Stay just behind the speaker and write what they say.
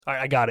All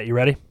right, I got it. You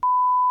ready?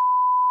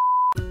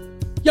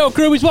 Yo,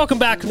 Groovies, welcome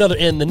back to another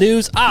In the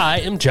News. I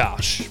am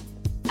Josh.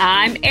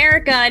 I'm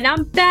Erica, and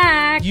I'm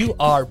back. You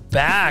are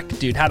back,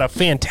 dude. Had a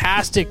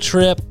fantastic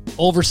trip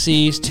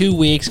overseas, 2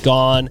 weeks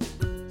gone.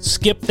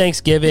 Skipped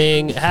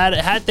Thanksgiving.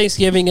 Had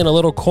Thanksgiving in a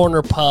little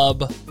corner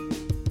pub.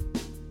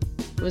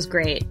 It was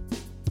great.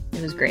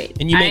 It was great.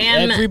 And you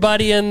made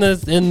everybody in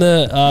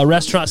the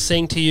restaurant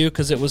sing to you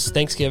because it was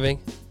Thanksgiving?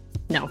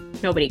 No,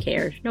 nobody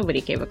cared. Nobody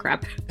gave a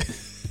crap.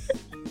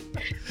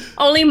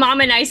 Only Mom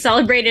and I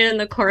celebrated in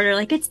the corner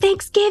like, it's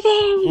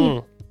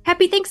Thanksgiving.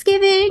 Happy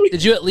Thanksgiving.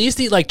 Did you at least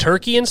eat like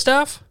turkey and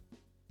stuff?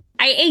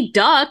 I ate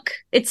duck.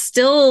 It's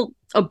still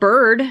a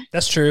bird.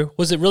 That's true.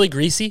 Was it really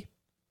greasy?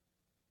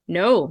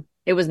 No,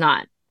 it was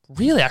not.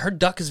 Really? I heard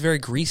duck is very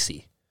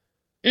greasy.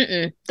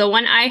 The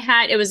one I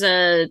had, I was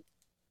going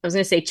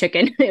to say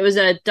chicken. It was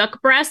a duck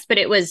breast, but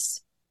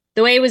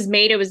the way it was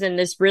made, it was in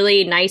this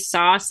really nice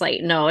sauce.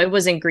 Like, no, it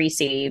wasn't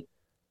greasy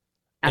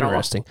at all.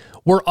 Interesting.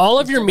 Were all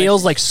of your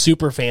meals like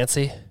super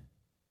fancy?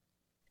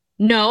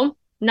 No,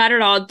 not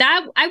at all.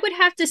 That I would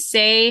have to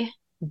say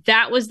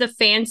that was the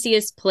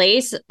fanciest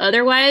place.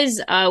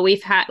 Otherwise,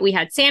 we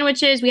had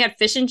sandwiches, we had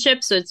fish and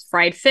chips, so it's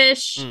fried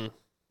fish,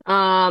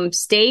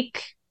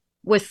 steak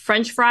with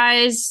French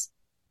fries,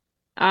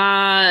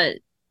 sausage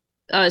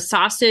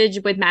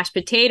with mashed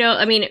potato.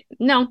 I mean,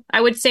 no,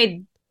 I would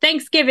say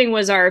Thanksgiving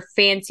was our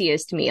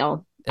fanciest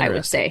meal, I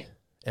would say.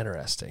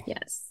 Interesting.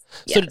 Yes.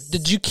 So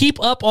did you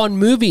keep up on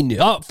movie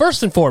news?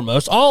 First and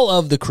foremost, all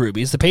of the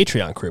Crewbies, the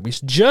Patreon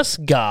Crewbies,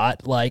 just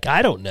got, like,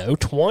 I don't know,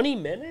 20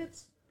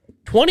 minutes?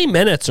 20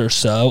 minutes or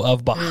so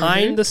of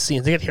behind the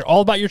scenes. They got to hear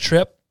all about your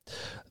trip.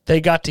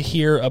 They got to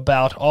hear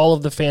about all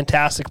of the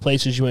fantastic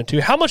places you went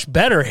to. How much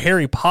better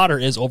Harry Potter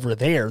is over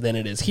there than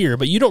it is here,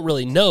 but you don't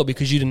really know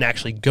because you didn't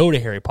actually go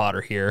to Harry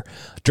Potter here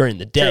during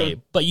the day.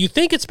 True. But you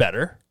think it's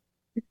better.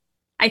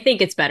 I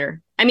think it's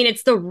better. I mean,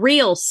 it's the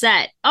real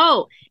set.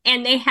 Oh,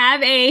 and they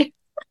have a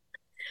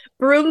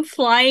broom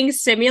flying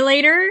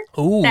simulator.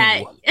 Ooh.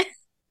 That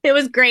it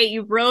was great.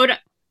 You rode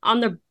on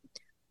the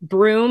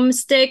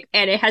broomstick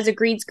and it has a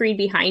green screen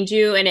behind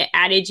you and it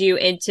added you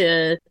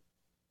into,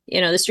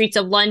 the streets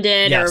of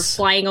London or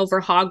flying over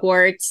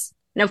Hogwarts.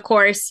 And of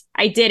course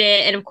I did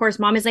it. And of course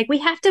Mom is like, we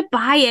have to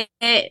buy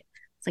it.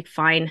 It's like,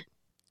 fine,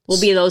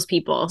 we'll be those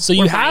people. So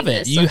you have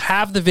it. You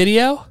have the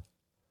video?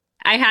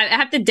 I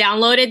have to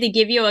download it. They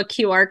give you a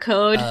QR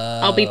code.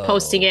 I'll be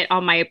posting it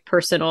on my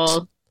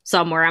personal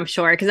somewhere, I'm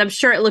sure, because I'm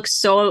sure it looks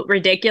so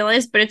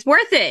ridiculous, but it's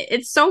worth it.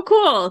 It's so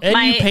cool.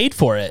 And you paid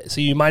for it,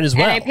 so you might as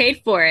well. And I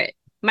paid for it.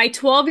 My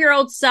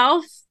 12-year-old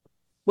self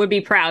would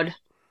be proud.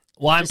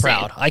 Well, I'm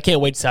proud. I can't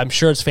wait to see. I'm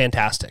sure it's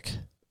fantastic.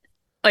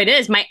 It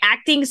is. My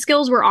acting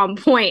skills were on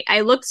point.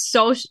 I looked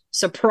so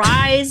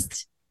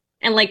surprised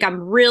and like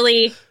I'm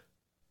really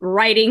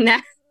riding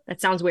that.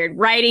 That sounds weird.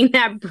 Riding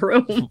that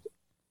broom.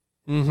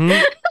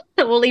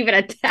 We'll leave it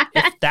at that.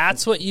 If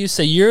that's what you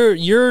say.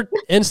 Your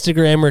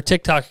Instagram or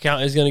TikTok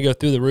account is going to go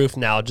through the roof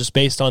now just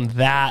based on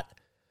that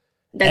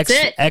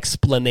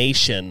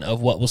explanation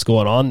of what was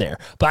going on there.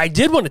 But I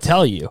did want to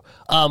tell you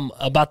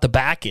about the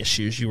back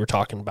issues you were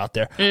talking about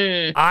there.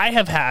 I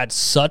have had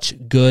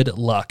such good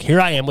luck.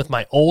 Here I am with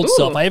my old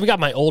self. I even got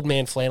my old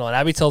man flannel. And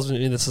Abby tells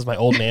me this is my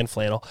old man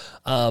flannel.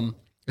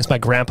 It's my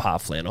grandpa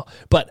flannel.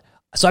 But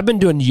so I've been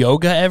doing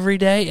yoga every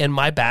day and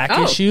my back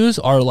issues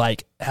are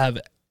like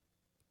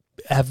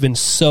have been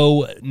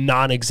so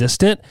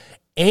non-existent,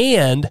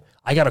 and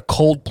I got a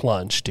cold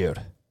plunge, dude.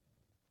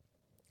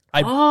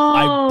 I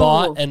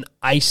bought an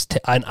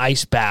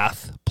ice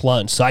bath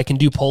plunge, so I can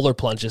do polar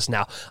plunges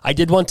now. I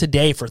did one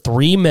today for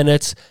 3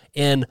 minutes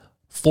in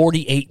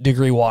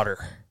 48-degree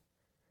water.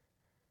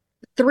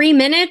 3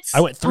 minutes? I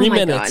went 3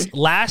 minutes.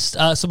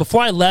 God. So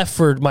before I left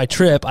for my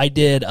trip, I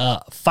did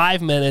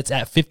 5 minutes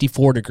at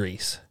 54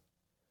 degrees.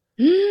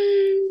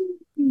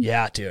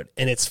 Yeah, dude.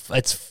 And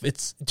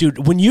it's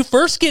dude, when you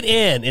first get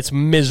in, it's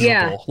miserable.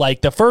 Yeah.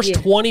 Like the first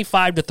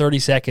 25 to 30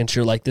 seconds,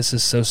 you're like, this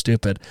is so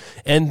stupid.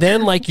 And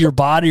then like your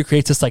body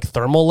creates this like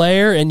thermal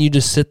layer and you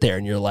just sit there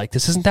and you're like,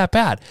 this isn't that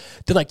bad.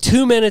 Then like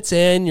 2 minutes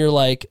in, you're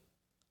like,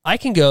 I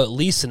can go at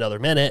least another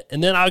minute.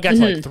 And then I got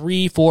to like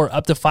 3, 4,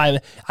 up to 5.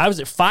 I was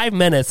at 5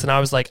 minutes and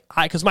I was like,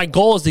 because my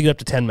goal is to get up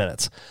to 10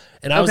 minutes.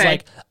 And I was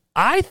like,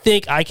 I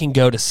think I can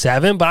go to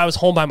 7, but I was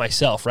home by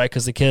myself, right?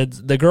 Because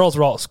the girls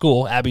were all at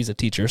school. Abby's a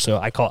teacher, so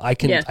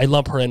I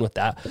lump her in with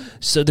that.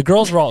 So the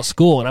girls were all at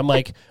school, and I'm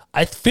like,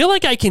 I feel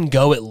like I can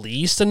go at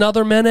least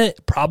another minute,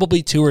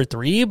 probably 2 or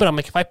 3. But I'm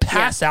like, if I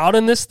pass out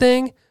in this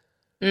thing,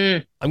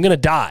 I'm gonna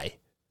die.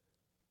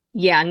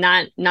 Yeah,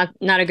 not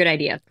a good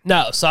idea.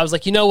 No, so I was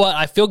like, you know what?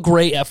 I feel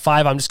great at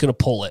 5. I'm just going to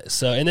pull it.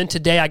 So, and then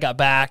today I got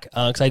back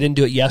because I didn't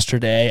do it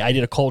yesterday. I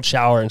did a cold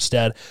shower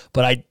instead,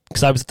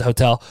 because I was at the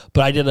hotel.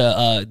 But I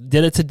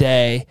did it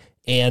today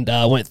and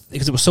went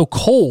because it was so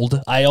cold.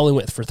 I only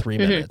went for 3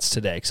 minutes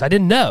today because I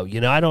didn't know.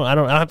 I don't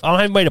have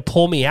anybody to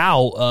pull me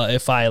out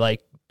if I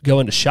like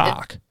go into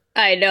shock.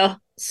 I know.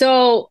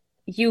 So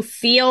you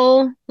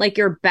feel like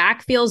your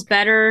back feels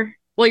better.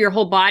 Well, your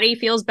whole body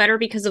feels better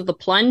because of the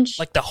plunge.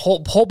 Like the whole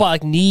body,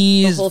 like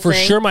knees, for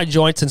sure, my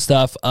joints and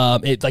stuff.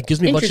 It like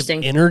gives me a bunch of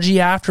energy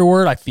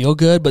afterward. I feel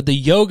good, but the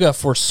yoga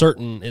for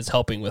certain is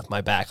helping with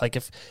my back. Like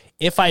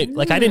if I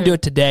like I didn't do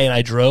it today and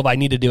I drove, I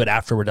need to do it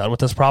after we're done with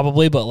this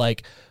probably. But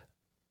like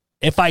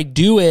if I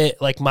do it,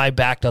 like my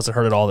back doesn't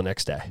hurt at all the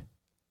next day.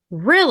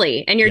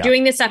 Really? And you're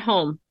doing this at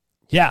home?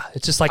 Yeah,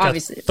 it's just like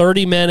obviously. A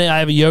 30-minute. I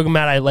have a yoga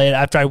mat. I lay it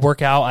after I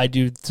work out. I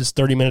do just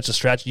 30 minutes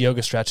of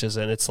yoga stretches,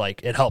 and it's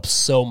like it helps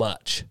so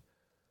much.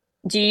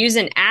 Do you use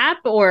an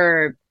app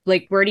or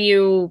like where do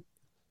you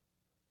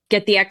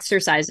get the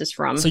exercises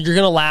from? So you're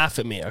gonna laugh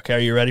at me, okay? Are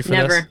you ready for this?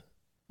 Never.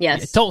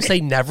 Yes. Don't say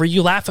never.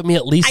 You laugh at me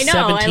at least 17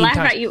 times. I laugh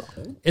at you.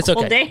 It's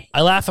okay. All day.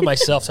 I laugh at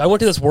myself. So I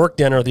went to this work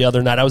dinner the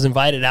other night. I was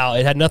invited out.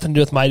 It had nothing to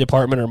do with my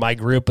department or my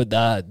group, but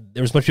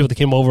there was a bunch of people that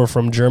came over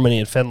from Germany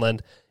and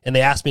Finland, and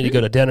they asked me to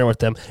go to dinner with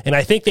them, and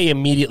I think they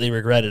immediately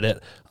regretted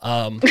it.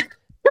 No,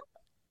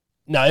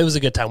 it was a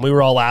good time. We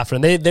were all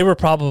laughing. They were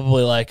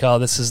probably like, "Oh,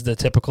 this is the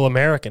typical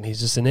American. He's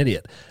just an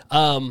idiot."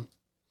 And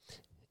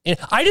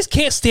I just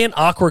can't stand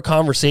awkward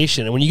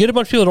conversation. And when you get a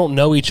bunch of people who don't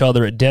know each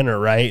other at dinner,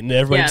 right, and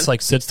everybody just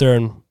like sits there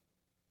and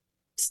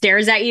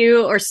stares at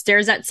you or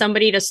stares at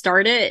somebody to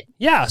start it.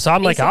 Yeah, so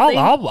I'm basically.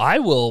 Like, I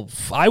will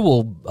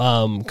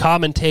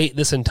commentate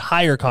this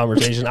entire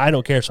conversation. I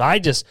don't care. So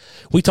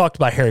we talked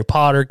about Harry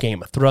Potter,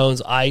 Game of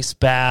Thrones, ice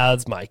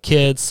baths, my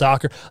kids,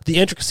 soccer, the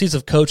intricacies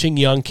of coaching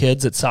young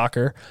kids at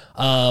soccer,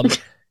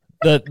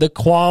 the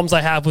qualms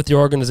I have with your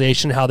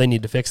organization, how they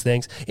need to fix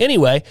things.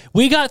 Anyway,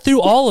 we got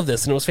through all of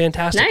this and it was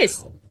fantastic.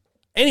 Nice.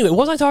 Anyway, what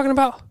was I talking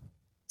about?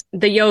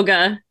 The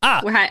yoga.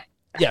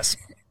 Yes.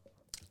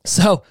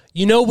 So,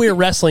 we're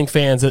wrestling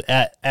fans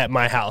at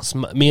my house.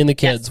 Me and the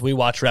kids, we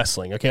watch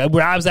wrestling. Okay,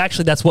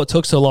 that's what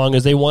took so long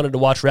is they wanted to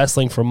watch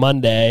wrestling for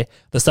Monday,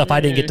 the stuff I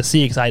didn't get to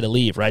see because I had to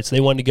leave, right? So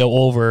they wanted to go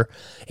over,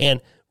 and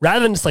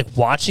rather than just like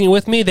watching it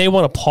with me, they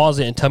want to pause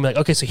it and tell me like,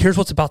 okay, so here's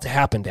what's about to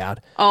happen,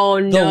 Dad. Oh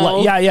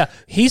no! Yeah.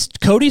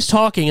 Cody's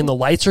talking, and the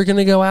lights are going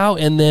to go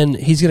out, and then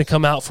he's going to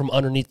come out from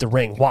underneath the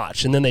ring.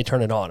 Watch, and then they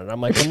turn it on, and I'm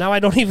like, well, now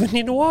I don't even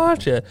need to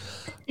watch it.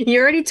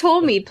 You already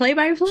told me play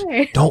by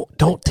play.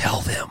 Don't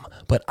tell them.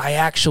 But I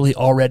actually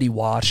already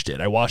watched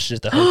it. I watched it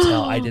at the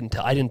hotel. I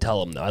didn't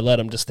tell them though. I let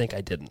them just think I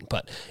didn't.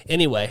 But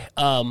anyway,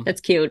 that's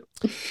cute.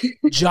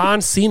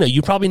 John Cena,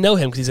 you probably know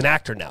him because he's an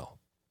actor now.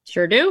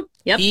 Sure do.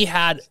 Yep. He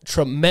had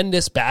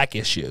tremendous back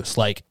issues,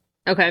 like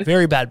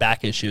very bad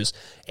back issues.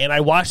 And I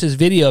watched this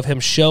video of him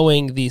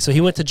showing so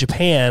he went to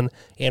Japan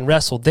and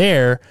wrestled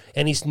there,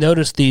 and he's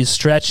noticed these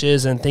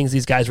stretches and things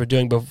these guys were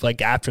doing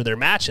like after their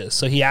matches.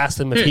 So he asked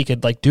them if he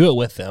could like do it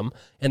with them,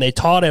 and they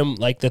taught him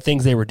like the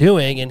things they were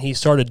doing, and he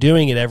started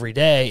doing it every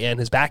day, and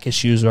his back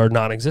issues are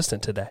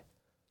non-existent today.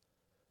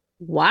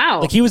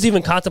 Wow. Like he was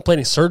even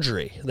contemplating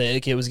surgery.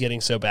 Like it was getting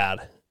so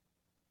bad.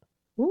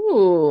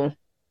 Ooh.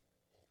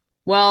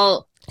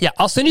 Well, yeah,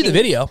 I'll send you the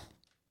video.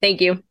 Thank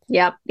you.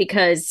 Yep,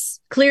 because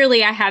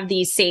clearly I have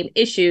these same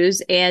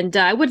issues, and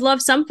I would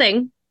love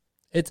something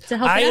to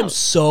help I am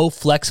so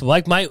flexible.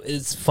 Like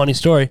it's a funny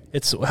story.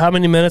 It's how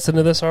many minutes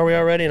into this are we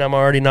already? And I'm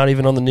already not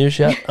even on the news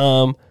yet.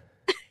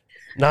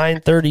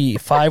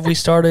 9:35 we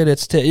started.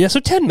 It's so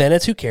 10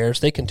 minutes. Who cares?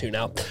 They can tune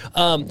out.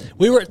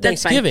 We were at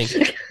Thanksgiving,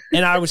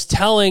 and I was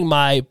telling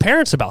my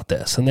parents about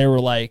this, and they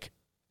were like,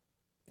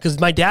 because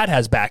my dad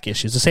has back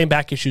issues, the same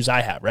back issues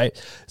I have, right?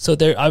 So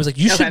I was like,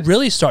 you should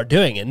really start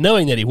doing it,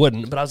 knowing that he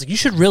wouldn't. But I was like, you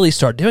should really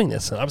start doing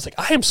this. And I was like,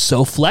 I am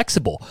so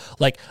flexible.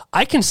 Like,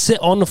 I can sit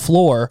on the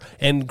floor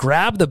and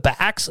grab the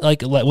backs,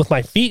 like with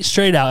my feet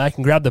straight out. I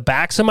can grab the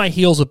backs of my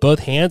heels with both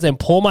hands and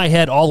pull my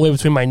head all the way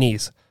between my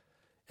knees.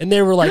 And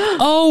they were like,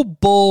 oh,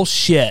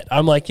 bullshit.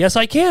 I'm like, yes,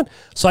 I can.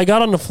 So I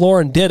got on the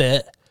floor and did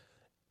it.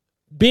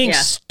 Being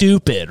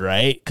stupid,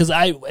 right? Because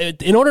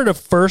in order to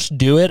first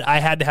do it,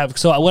 I had to have.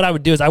 So what I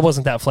would do is I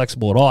wasn't that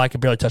flexible at all. I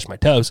could barely touch my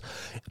toes.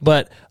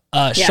 But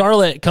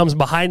Charlotte comes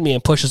behind me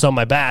and pushes on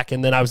my back,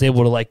 and then I was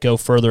able to like go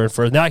further and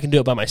further. Now I can do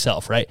it by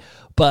myself, right?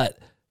 But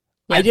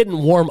I didn't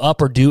warm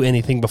up or do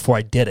anything before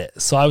I did it.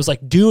 So I was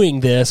like doing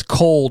this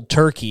cold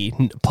turkey,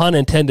 pun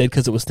intended,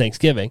 because it was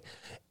Thanksgiving,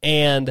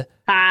 and.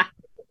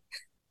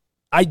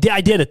 I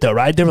did it though,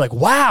 right? They were like,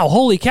 wow,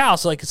 holy cow.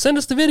 So like, send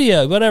us the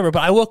video, whatever.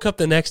 But I woke up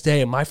the next day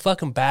and my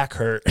fucking back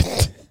hurt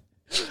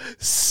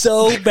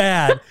so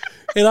bad.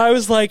 And I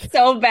was like,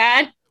 so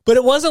bad. But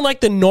it wasn't like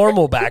the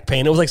normal back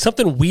pain. It was like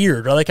something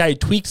weird, or like I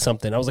tweaked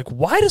something. I was like,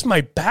 why does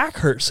my back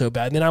hurt so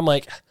bad? And then I'm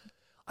like,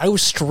 I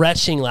was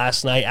stretching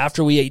last night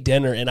after we ate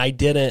dinner and I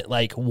didn't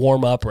like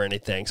warm up or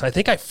anything. So I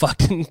think I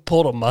fucking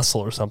pulled a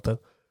muscle or something.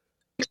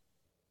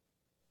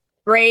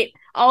 Great.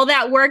 All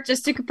that work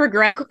just to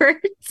progress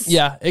backwards.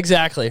 Yeah,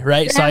 exactly.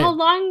 Right. So how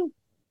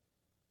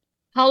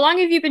long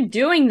have you been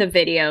doing the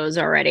videos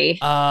already?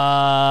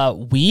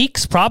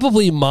 Weeks,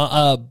 probably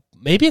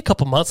maybe a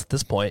couple months at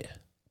this point.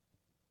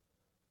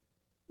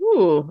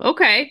 Ooh,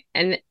 okay.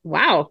 And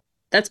wow,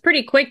 that's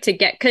pretty quick to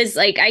get, because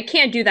like I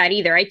can't do that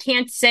either. I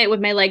can't sit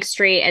with my legs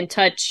straight and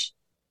touch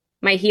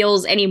my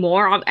heels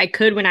anymore. I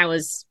could when I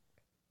was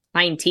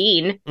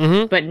 19,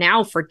 but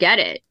now forget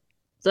it.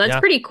 So that's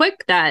pretty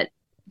quick that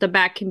the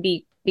back can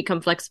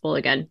become flexible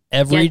again.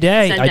 Every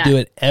day. I do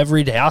it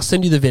every day. I'll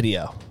send you the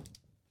video.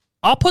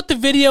 I'll put the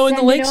video in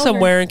the link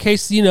somewhere in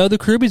case, the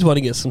Krubies want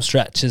to get some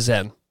stretches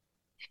in.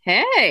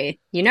 Hey,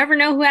 you never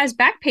know who has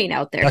back pain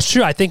out there. That's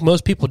true. I think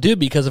most people do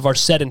because of our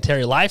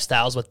sedentary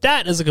lifestyles, but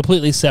that is a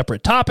completely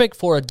separate topic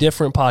for a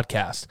different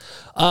podcast.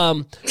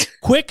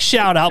 Quick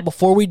shout out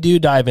before we do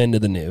dive into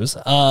the news.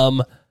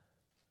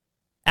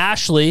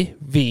 Ashley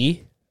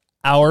V,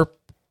 our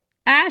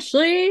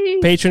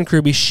patron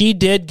Kruby, she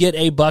did get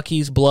a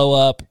Buc-ee's blow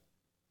up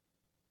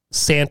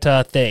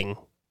Santa thing.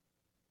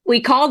 We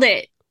called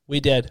it.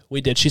 We did.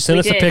 She sent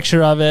us a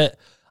picture of it.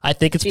 I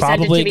think it's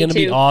probably going to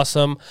be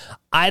awesome.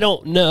 I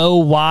don't know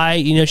why.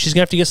 She's going to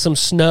have to get some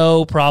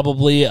snow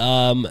probably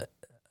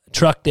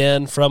trucked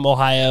in from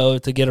Ohio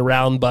to get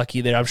around Buc-ee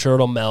there. I'm sure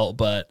it'll melt,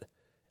 but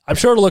I'm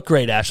sure it'll look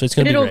great, Ashley. It's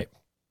going to be great.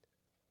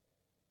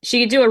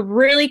 She could do a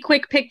really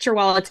quick picture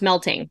while it's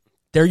melting.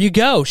 There you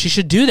go. She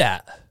should do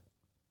that.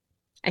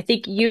 I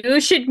think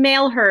you should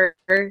mail her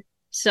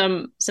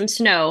some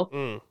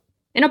snow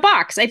in a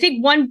box. I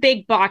think one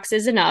big box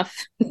is enough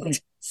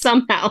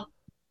somehow.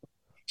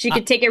 She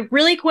could take it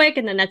really quick,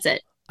 and then that's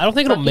it. I don't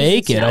think it'll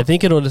make it. I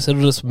think it'll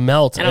just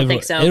melt. I don't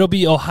think so. It'll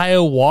be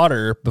Ohio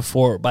water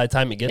by the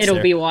time it gets there.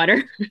 It'll be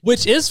water.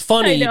 Which is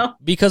funny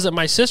because at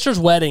my sister's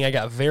wedding, I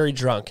got very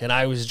drunk, and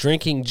I was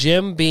drinking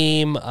Jim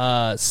Beam,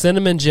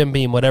 cinnamon Jim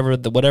Beam, whatever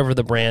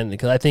the brand,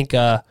 because I think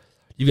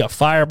you've got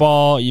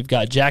Fireball, you've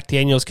got Jack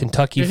Daniel's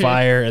Kentucky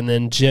Fire, and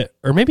then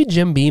or maybe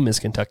Jim Beam is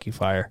Kentucky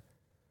Fire.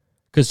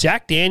 Because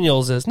Jack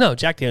Daniel's is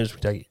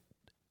Kentucky.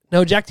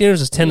 No, Jack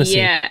Daniel's is Tennessee.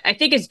 Yeah, I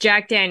think it's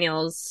Jack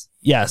Daniel's.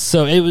 Yeah,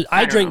 so it was.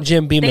 I drank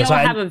Jim Beam. They all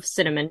have a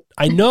cinnamon.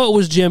 I know it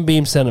was Jim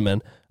Beam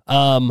cinnamon.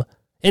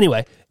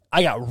 Anyway,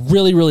 I got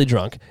really, really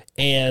drunk,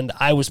 and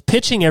I was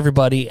pitching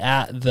everybody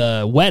at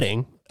the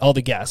wedding, all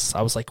the guests.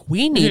 I was like,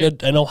 we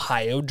need an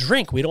Ohio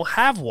drink. We don't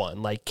have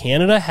one. Like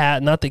Canada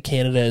had, not that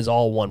Canada is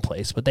all one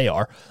place, but they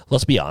are.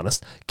 Let's be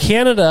honest.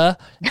 Canada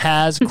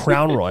has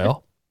Crown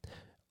Royal.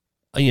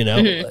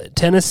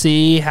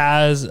 Tennessee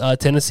has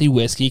Tennessee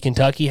whiskey.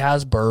 Kentucky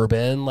has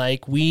bourbon.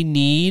 Like, we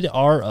need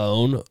our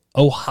own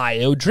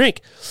Ohio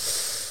drink.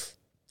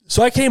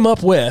 So I came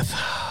up with,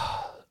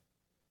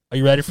 are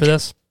you ready for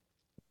this?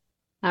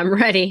 I'm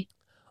ready.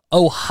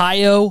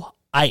 Ohio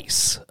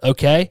Ice,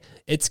 okay?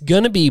 It's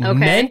going to be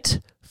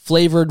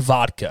mint-flavored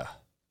vodka.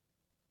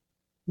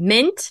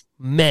 Mint?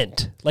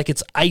 Mint. Like,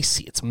 it's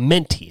icy. It's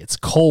minty. It's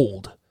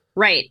cold.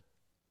 Right.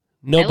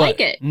 I like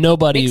it.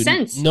 Makes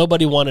sense.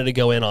 Nobody wanted to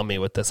go in on me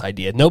with this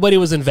idea. Nobody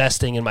was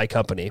investing in my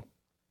company.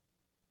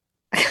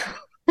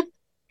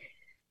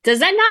 Does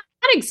that not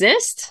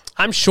exist?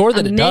 I'm sure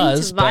that it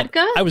does.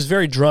 Vodka? But I was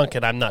very drunk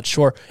and I'm not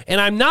sure.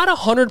 And I'm not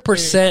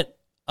 100%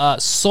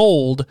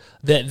 sold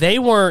that they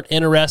weren't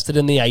interested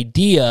in the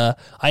idea.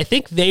 I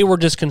think they were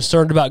just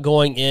concerned about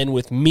going in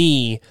with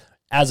me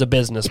as a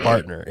business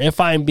partner, if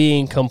I'm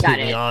being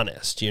completely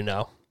honest,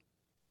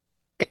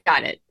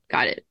 Got it.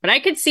 But I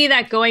could see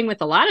that going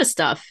with a lot of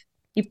stuff.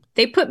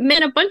 They put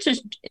mint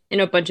in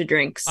a bunch of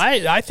drinks.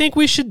 I think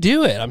we should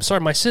do it. I'm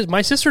sorry, my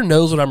sister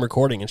knows what I'm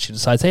recording, and she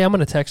decides, hey, I'm going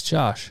to text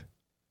Josh.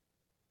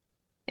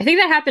 I think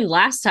that happened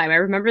last time. I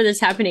remember this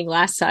happening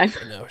last time.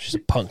 No, she's a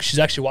punk. She's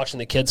actually watching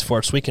the kids for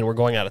us weekend. We're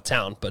going out of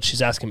town, but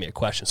she's asking me a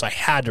question, so I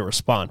had to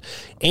respond.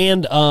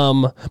 And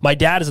my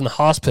dad is in the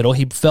hospital.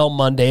 He fell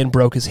Monday and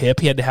broke his hip.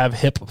 He had to have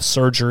hip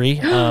surgery,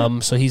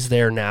 so he's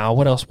there now.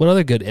 What else? What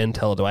other good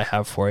intel do I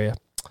have for you?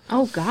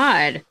 Oh,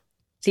 God.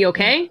 Is he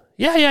okay?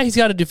 Yeah, he's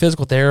got to do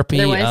physical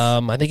therapy. I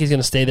think he's going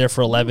to stay there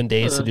for 11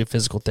 days to do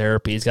physical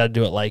therapy. He's got to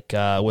do it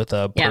with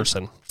a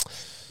person.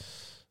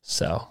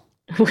 So.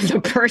 With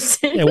a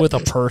person? Yeah, with a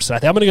person. I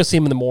think I'm going to go see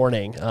him in the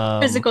morning.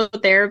 Physical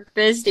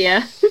therapist,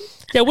 yeah.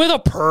 Yeah, with a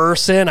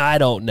person, I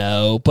don't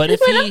know. But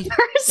if with a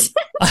person?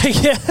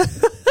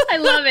 I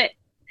love it.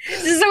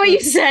 This is the way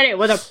you said it,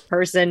 with a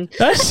person.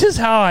 That's just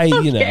how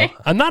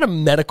I'm not a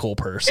medical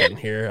person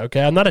here,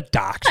 okay? I'm not a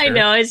doctor. I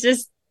know, it's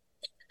just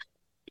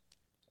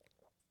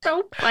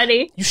so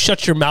funny. You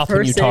shut your mouth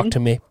when you talk to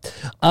me.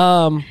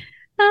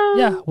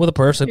 Yeah, with a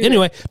person.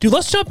 Anyway, dude,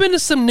 let's jump into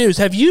some news.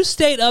 Have you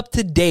stayed up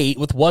to date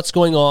with what's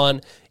going on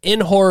in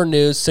horror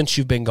news since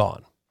you've been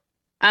gone?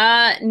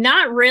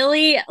 Not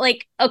really.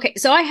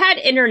 So I had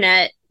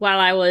internet while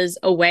I was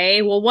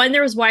away. Well, one,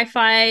 there was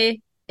Wi-Fi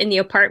in the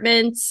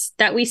apartments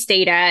that we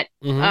stayed at.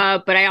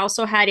 But I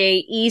also had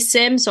a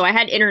eSIM, so I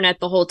had internet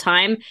the whole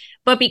time.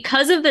 But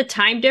because of the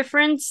time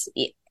difference,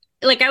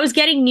 I was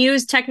getting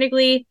news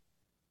technically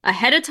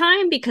ahead of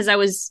time because I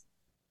was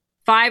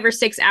 5 or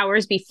 6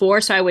 hours before,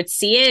 so I would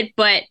see it.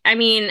 But I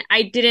mean,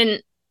 I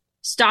didn't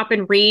stop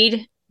and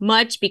read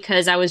much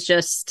because I was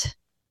just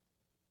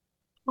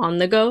on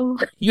the go.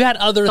 You had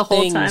other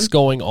things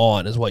going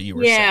on, is what you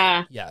were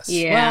saying. Yes.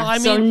 Yeah. Well,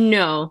 so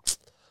no,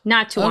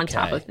 not too on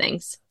top of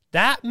things.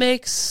 That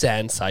makes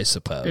sense, I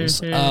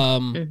suppose.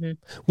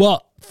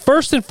 Well,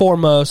 first and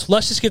foremost,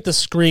 let's just get the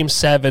Scream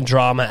 7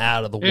 drama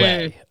out of the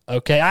way.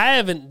 Okay, I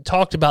haven't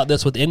talked about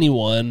this with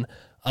anyone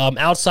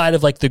outside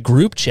of like the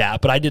group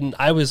chat, but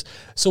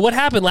so what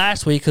happened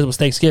last week, because it was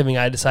Thanksgiving,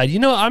 I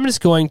decided, I'm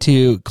just going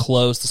to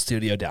close the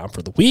studio down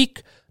for the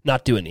week,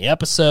 not do any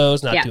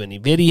episodes, not do any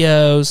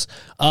videos.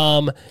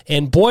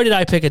 And boy, did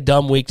I pick a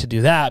dumb week to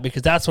do that,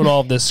 because that's when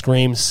all of this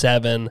Scream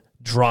 7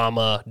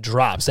 drama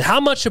drops. So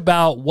how much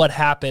about what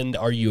happened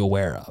are you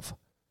aware of?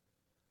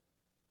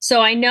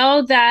 So I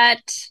know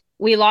that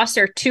we lost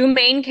our two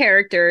main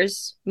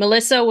characters.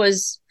 Melissa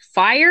was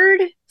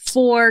fired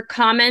for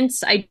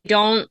comments. I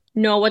don't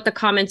know what the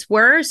comments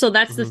were. So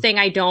that's the thing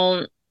I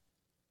don't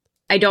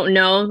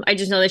know. I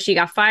just know that she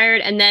got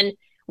fired. And then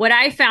what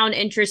I found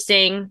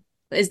interesting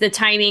is the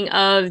timing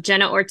of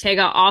Jenna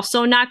Ortega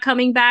also not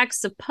coming back,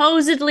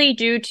 supposedly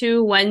due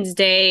to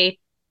Wednesday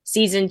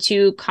season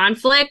 2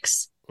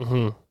 conflicts.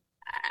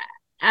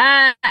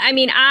 I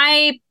mean,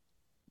 I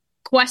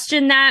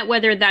question that,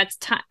 whether that's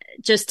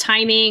just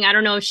timing. I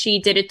don't know if she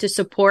did it to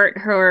support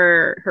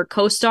her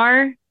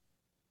co-star,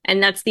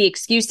 and that's the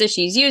excuse that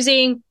she's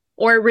using,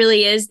 or it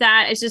really is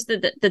that. It's just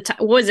that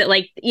was it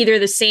like either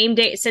the same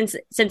day, since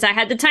I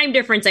had the time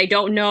difference, I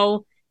don't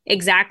know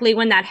exactly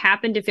when that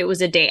happened, if it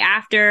was a day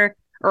after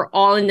or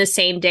all in the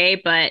same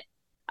day. But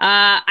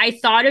I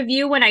thought of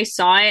you when I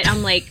saw it.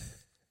 I'm like,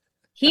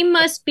 he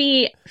must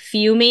be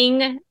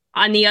fuming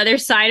on the other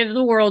side of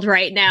the world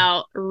right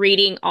now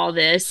reading all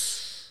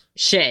this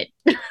shit.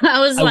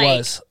 I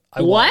was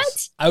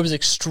what? I was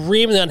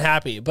extremely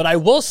unhappy, but I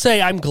will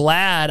say I'm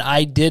glad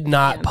I did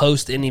not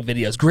post any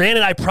videos.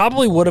 Granted, I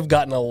probably would have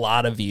gotten a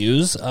lot of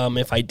views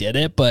if I did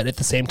it, but at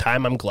the same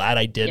time, I'm glad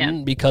I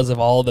didn't because of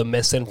all the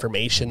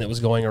misinformation that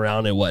was going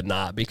around and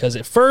whatnot. Because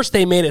at first,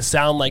 they made it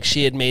sound like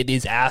she had made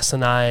these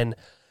asinine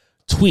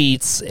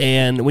tweets,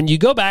 and when you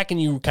go back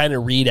and you kind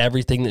of read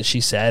everything that she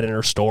said in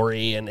her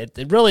story, and it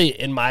really,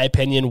 in my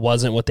opinion,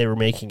 wasn't what they were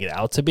making it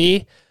out to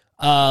be.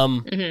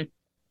 And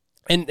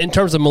in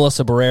terms of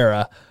Melissa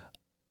Barrera,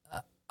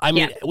 I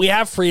mean, we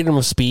have freedom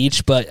of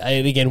speech, but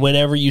again,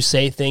 whenever you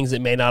say things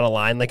that may not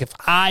align, like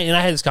I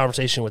had this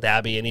conversation with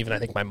Abby and even I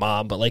think my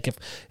mom, but like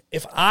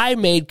if I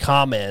made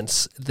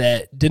comments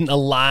that didn't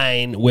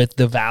align with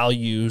the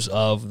values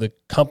of the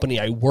company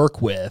I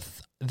work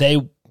with,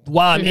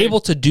 while I'm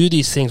able to do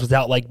these things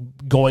without like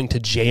going to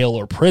jail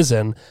or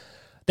prison,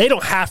 they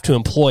don't have to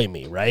employ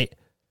me, right?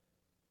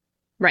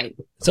 Right.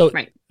 So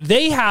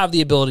they have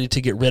the ability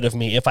to get rid of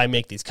me if I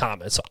make these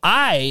comments. So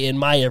I, in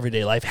my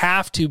everyday life,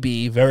 have to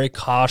be very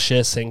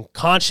cautious and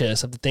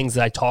conscious of the things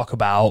that I talk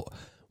about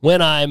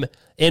when I'm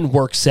in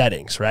work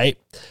settings, right?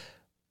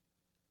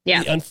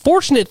 Yeah. The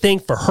unfortunate thing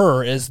for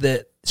her is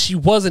that she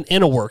wasn't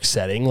in a work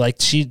setting. Like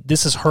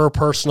this is her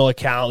personal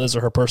account. These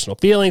are her personal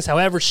feelings.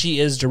 However, she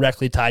is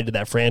directly tied to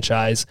that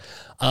franchise.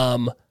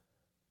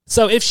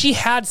 So if she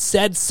had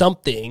said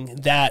something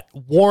that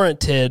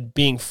warranted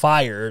being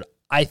fired,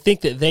 I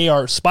think that they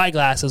are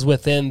Spyglass is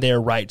within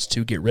their rights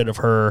to get rid of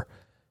her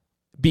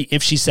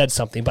if she said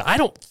something. But I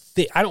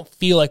don't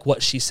feel like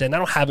what she said, and I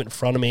don't have it in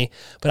front of me,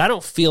 but I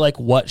don't feel like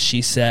what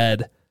she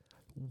said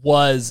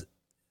was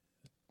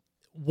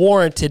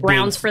warranted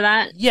grounds for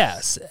that.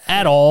 Yes,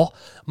 at all.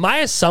 My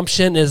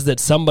assumption is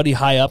that somebody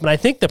high up, and I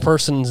think the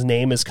person's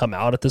name has come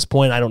out at this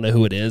point. I don't know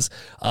who it is,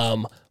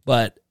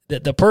 but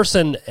the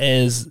person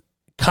is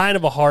kind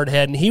of a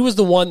hardhead, and he was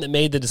the one that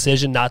made the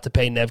decision not to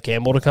pay Neve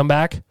Campbell to come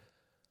back.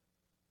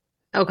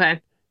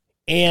 Okay.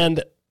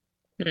 And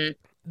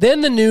then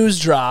the news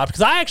dropped,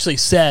 because I actually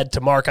said to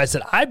Mark, I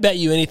said, I bet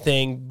you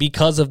anything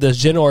because of this,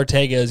 Jenna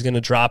Ortega is going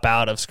to drop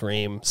out of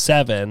Scream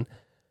 7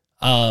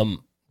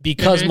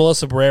 because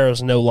Melissa Barrera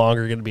is no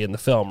longer going to be in the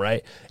film,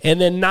 right? And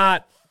then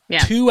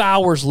 2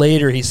 hours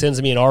later, he sends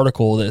me an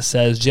article that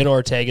says Jenna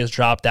Ortega has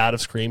dropped out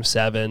of Scream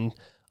 7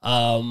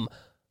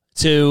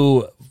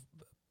 to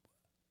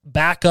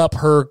back up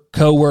her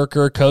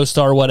coworker,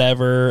 co-star,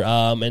 whatever,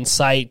 and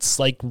cites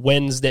like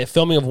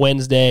filming of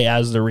Wednesday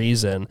as the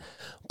reason.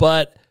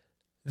 But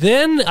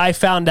then I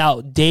found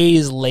out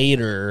days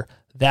later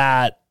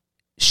that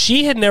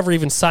she had never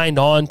even signed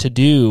on to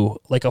do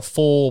like a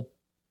full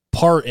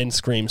part in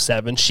Scream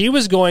 7. She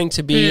was going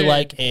to be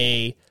like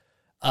a,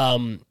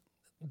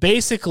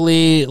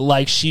 basically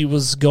like she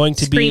was going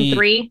to Scream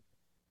 3?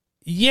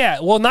 Yeah,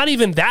 well, not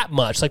even that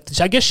much. Like,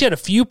 I guess she had a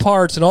few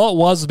parts, and all it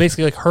was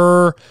basically like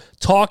her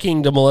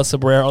talking to Melissa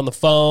Barrera on the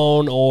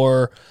phone,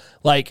 or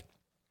like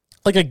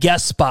a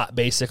guest spot,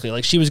 basically.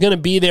 Like, she was going to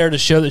be there to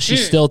show that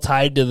she's still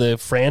tied to the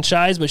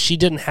franchise, but she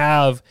didn't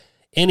have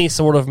any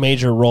sort of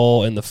major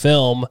role in the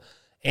film.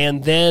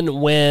 And then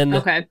when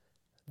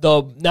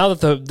now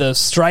that the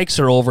strikes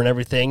are over and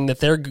everything,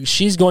 that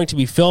she's going to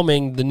be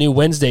filming the new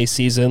Wednesday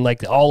season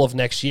like all of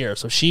next year.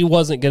 So she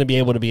wasn't going to be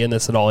able to be in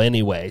this at all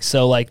anyway.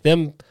 So like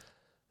them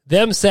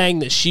saying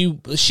that she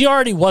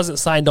already wasn't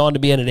signed on to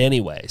be in it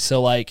anyway.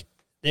 So like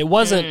it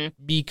wasn't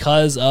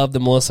because of the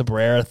Melissa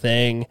Barrera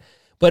thing,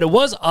 but it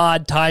was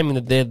odd timing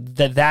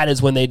that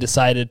is when they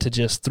decided to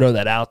just throw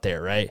that out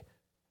there, right?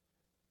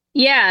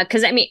 Yeah,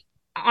 because I mean,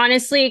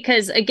 honestly,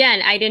 because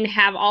again, I didn't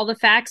have all the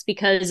facts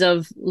because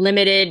of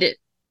limited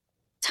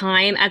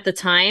time at the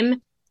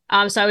time.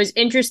 So I was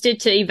interested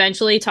to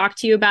eventually talk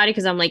to you about it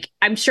because I'm like,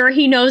 I'm sure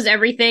he knows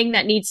everything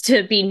that needs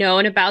to be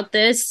known about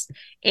this.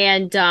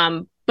 And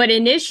but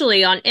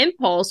initially on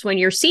impulse, when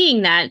you're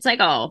seeing that, it's like,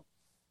 oh,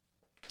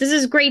 this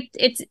is great.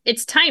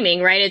 It's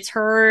timing, right? It's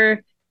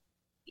her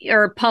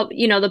or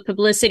the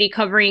publicity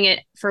covering it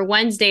for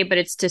Wednesday, but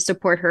it's to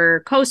support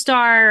her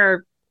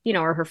co-star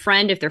or her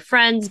friend if they're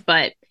friends.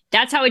 But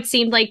that's how it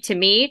seemed like to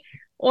me.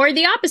 Or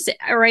the opposite.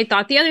 Or I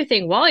thought the other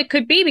thing, well, it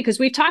could be because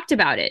we've talked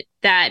about it,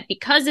 that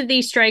because of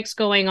these strikes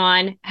going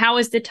on, how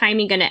is the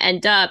timing going to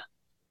end up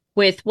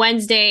with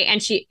Wednesday and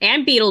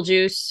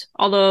Beetlejuice?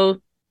 Although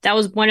that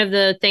was one of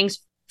the things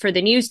for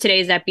the news today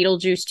is that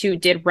Beetlejuice 2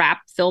 did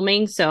wrap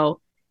filming.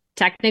 So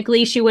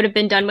technically she would have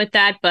been done with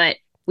that, but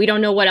we don't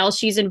know what else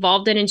she's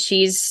involved in. And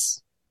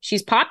she's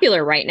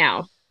popular right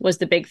now was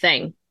the big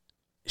thing.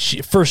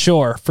 For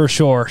sure.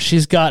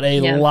 She's got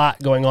a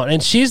lot going on,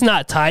 and she's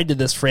not tied to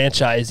this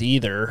franchise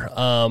either.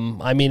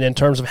 I mean, in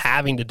terms of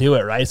having to do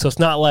it, right? So it's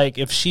not like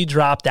if she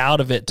dropped out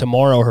of it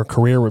tomorrow, her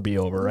career would be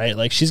over, right?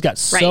 Like she's got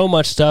so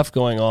much stuff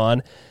going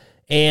on.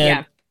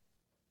 And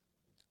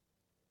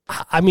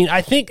I mean,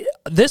 I think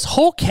this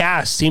whole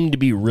cast seemed to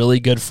be really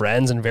good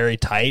friends and very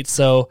tight.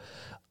 So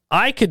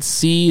I could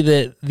see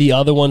that the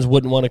other ones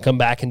wouldn't want to come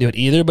back and do it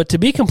either. But to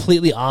be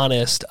completely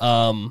honest,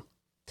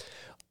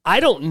 I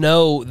don't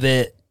know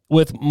that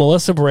with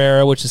Melissa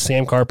Barrera, which is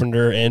Sam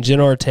Carpenter, and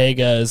Jenna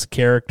Ortega's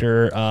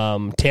character,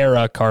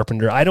 Tara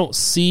Carpenter, I don't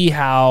see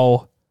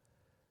how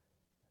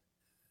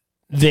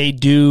they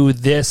do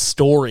this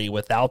story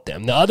without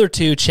them. The other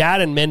two,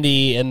 Chad and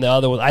Mindy, and the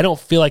other one, I don't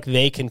feel like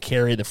they can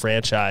carry the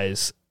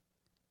franchise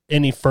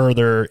any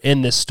further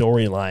in this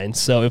storyline.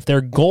 So if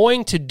they're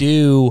going to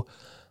do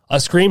a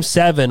Scream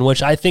 7,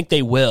 which I think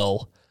they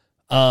will,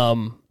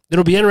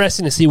 it'll be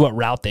interesting to see what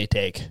route they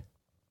take.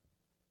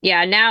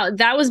 Yeah, now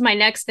that was my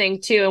next thing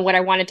too, and what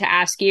I wanted to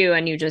ask you,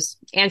 and you just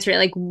answered it.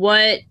 Like,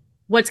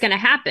 what's going to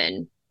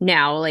happen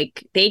now?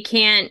 Like, they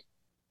can't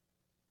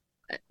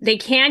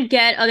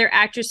get other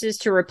actresses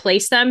to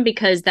replace them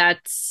because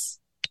that's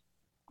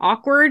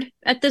awkward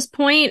at this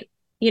point.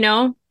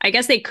 I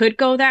guess they could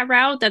go that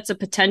route. That's a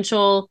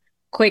potential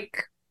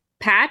quick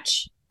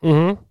patch.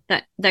 Mm-hmm.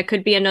 That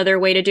could be another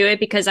way to do it,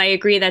 because I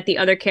agree that the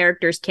other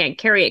characters can't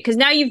carry it. Because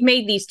now you've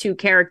made these two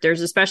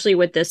characters, especially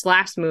with this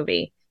last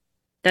movie,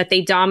 that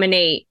they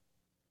dominate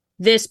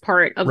this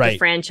part of the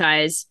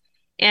franchise.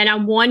 And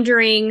I'm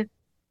wondering,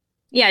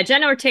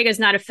 Jenna Ortega is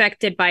not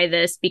affected by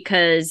this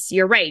because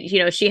you're right.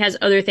 She has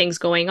other things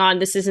going on.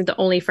 This isn't the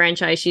only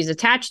franchise she's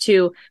attached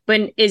to,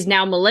 but is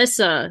now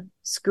Melissa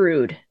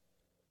screwed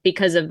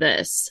because of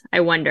this? I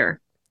wonder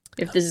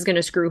if this is going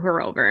to screw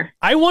her over.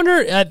 I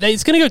wonder,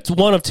 it's going to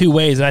go one of two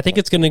ways, and I think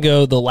it's going to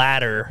go the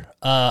latter.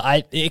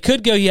 It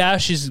could go,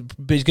 she's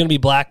going to be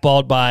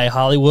blackballed by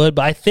Hollywood,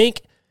 but I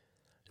think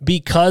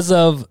because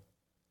of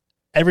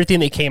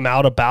everything that came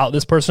out about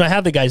this person, I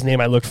have the guy's name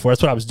I looked for.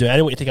 That's what I was doing. I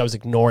didn't think I was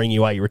ignoring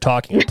you while you were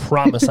talking. I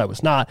promise I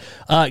was not.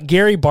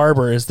 Gary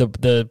Barber is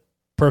the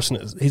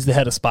person. He's the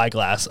head of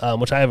Spyglass,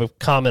 which I have a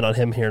comment on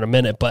him here in a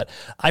minute. But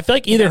I feel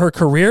like either her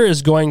career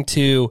is going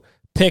to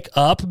pick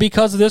up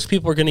because of this.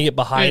 People are going to get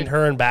behind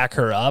her and back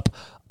her up.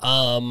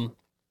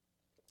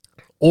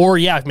 Or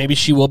maybe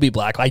she will be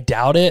black. I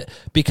doubt it,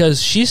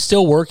 because she's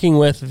still working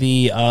with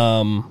the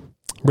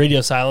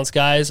Radio Silence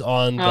guys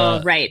on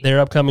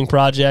their upcoming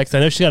projects. I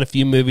know she's got a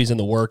few movies in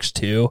the works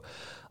too.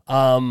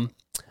 I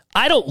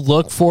don't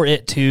look for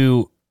it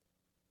to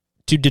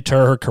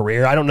deter her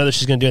career. I don't know that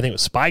she's going to do anything with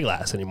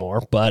Spyglass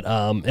anymore, but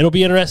it'll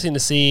be interesting to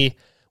see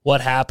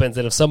what happens.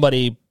 And if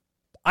somebody,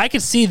 I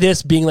could see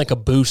this being like a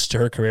boost to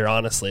her career,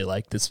 honestly,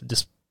 like this,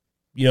 just,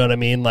 you know what I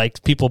mean?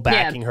 Like people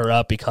backing her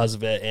up because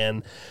of it,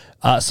 and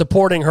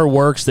supporting her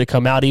works that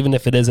come out, even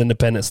if it is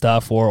independent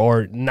stuff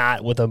or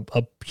not with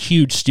a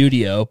huge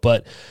studio.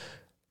 But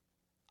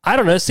I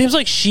don't know. It seems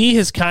like she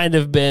has kind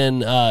of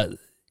been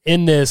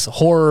in this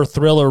horror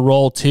thriller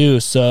role too.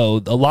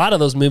 So a lot of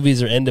those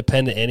movies are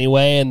independent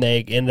anyway, and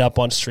they end up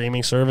on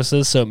streaming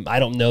services. So I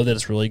don't know that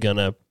it's really going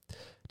to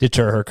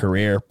deter her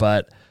career.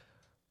 But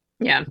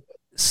yeah.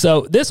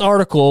 So this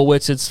article,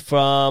 which is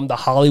from the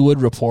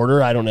Hollywood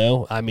Reporter, I don't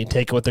know. I mean,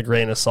 take it with a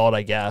grain of salt,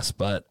 I guess.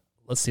 But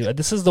let's see.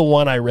 This is the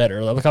one I read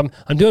earlier. Look,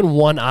 I'm doing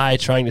one eye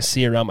trying to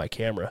see around my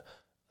camera.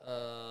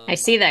 I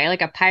see that. You're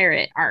like a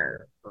pirate.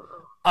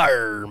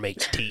 Arr,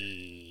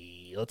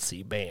 matey. Let's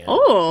see. Bam.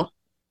 Oh.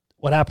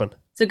 What happened?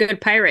 It's a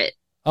good pirate.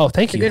 Oh,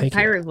 thank you. It's a good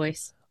pirate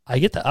voice. I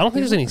get that. I don't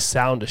think there's any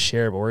sound to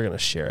share, but we're going to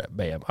share it.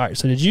 Bam. All right.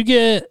 So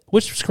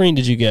which screen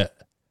did you get?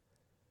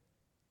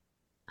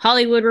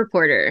 Hollywood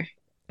Reporter.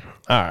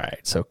 All right.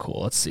 So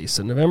cool. Let's see.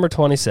 So November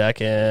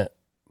 22nd.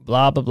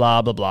 Blah, blah,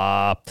 blah, blah,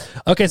 blah.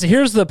 Okay, so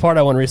here's the part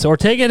I want to read. So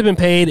Ortega had been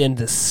paid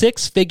into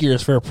six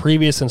figures for her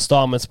previous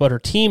installments, but her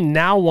team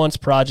now wants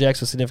projects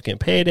with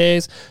significant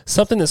paydays,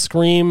 something the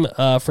Scream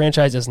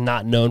franchise is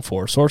not known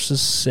for.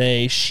 Sources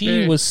say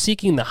she was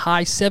seeking the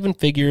high seven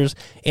figures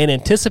and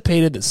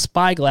anticipated that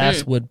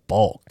Spyglass would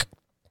bulk.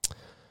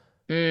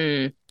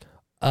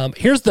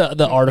 Here's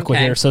the article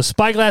here. So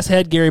Spyglass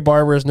head Gary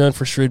Barber is known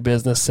for shrewd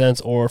business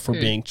sense or for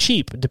being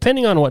cheap.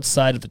 Depending on what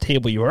side of the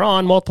table you are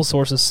on, multiple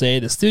sources say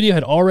the studio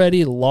had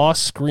already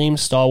lost Scream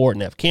stalwart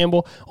Neve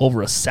Campbell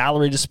over a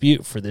salary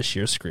dispute for this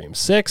year's Scream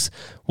 6,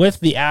 with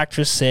the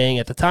actress saying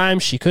at the time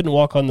she couldn't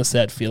walk on the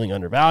set feeling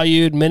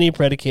undervalued. Many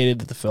predicated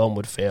that the film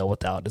would fail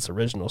without its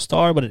original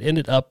star, but it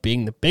ended up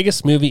being the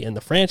biggest movie in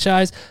the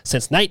franchise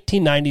since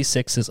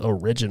 1996's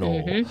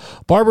original.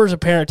 Barber's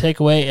apparent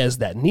takeaway is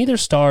that neither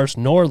stars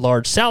nor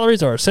large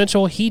salaries are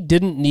essential. He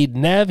didn't need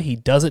Neve. He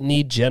doesn't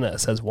need Jenna,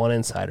 says one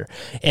insider.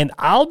 And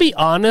I'll be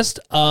honest,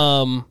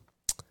 not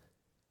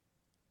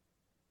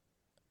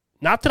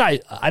that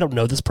I don't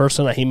know this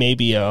person. He may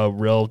be a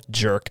real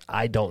jerk.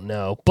 I don't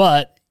know.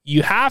 But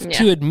you have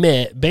to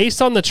admit,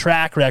 based on the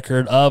track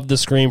record of the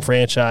Scream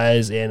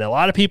franchise, and a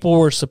lot of people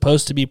were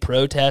supposed to be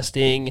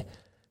protesting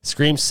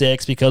Scream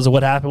 6 because of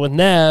what happened with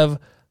Neve,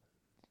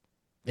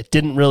 it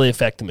didn't really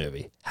affect the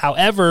movie.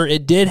 However,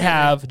 it did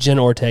have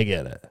Jenna Ortega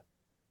in it.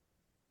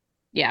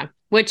 Yeah,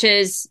 which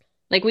is,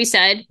 like we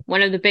said,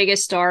 one of the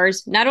biggest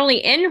stars, not only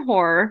in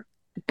horror,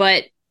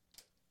 but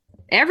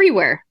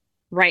everywhere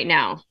right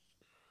now.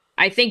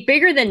 I think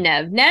bigger than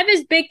Neve. Neve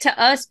is big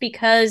to us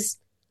because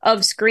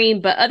of Scream,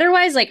 but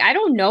otherwise, like, I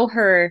don't know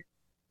her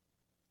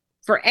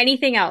for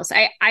anything else.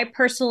 I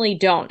personally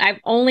don't. I've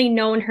only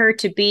known her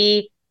to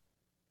be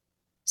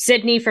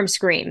Sydney from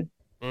Scream.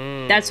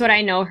 That's what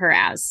I know her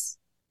as,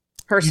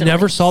 personally. You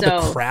never saw The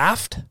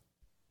Craft?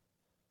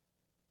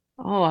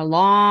 Oh, a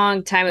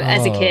long time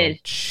as a kid.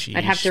 Geez.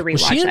 I'd have to rewatch.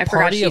 Was she in I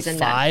forgot Party she's of in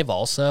Five that.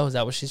 also? Is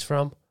that what she's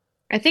from?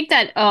 I think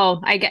that,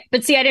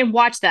 but see, I didn't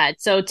watch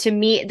that. So to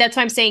me, that's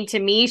why I'm saying to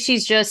me,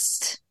 she's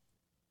just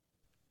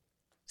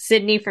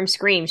Sydney from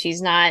Scream.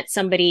 She's not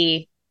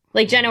somebody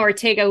like Jenna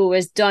Ortega who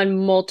has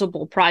done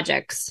multiple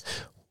projects.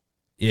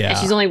 Yeah. And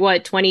she's only,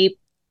 22?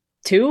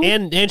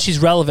 And she's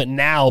relevant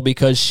now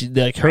because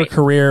her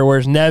career,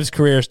 whereas Neve's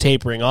career is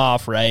tapering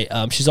off, right?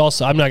 She's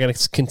also, I'm not going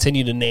to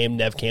continue to name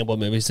Neve Campbell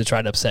movies to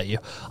try to upset you.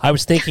 I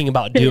was thinking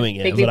about doing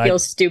it, Make me feel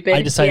stupid.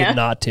 I decided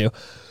not to.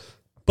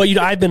 But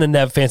I've been a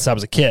Neve fan since I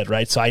was a kid,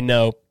 right? So I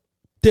know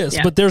this.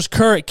 Yeah. But there's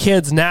current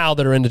kids now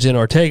that are into Jenna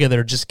Ortega that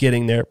are just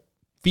getting their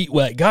feet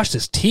wet. Gosh,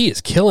 this tea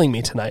is killing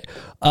me tonight.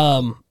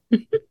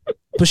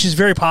 But she's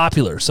very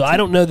popular. So I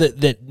don't know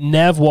that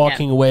Neve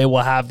walking away will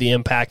have the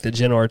impact that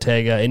Jenna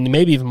Ortega and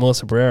maybe even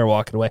Melissa Barrera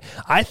walking away.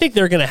 I think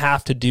they're going to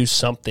have to do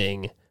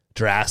something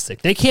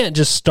drastic. They can't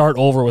just start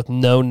over with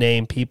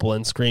no-name people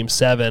in Scream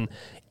 7.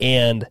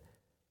 And,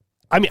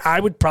 I mean, I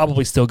would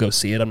probably still go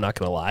see it. I'm not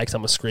going to lie because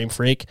I'm a Scream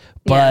freak.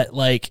 But,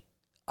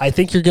 I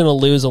think you're going to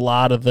lose a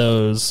lot of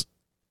those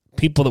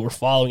people that were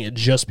following it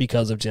just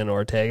because of Jenna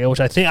Ortega, which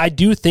I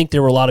do think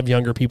there were a lot of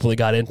younger people that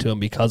got into them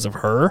because of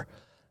her.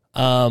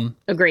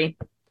 Agree.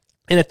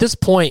 And at this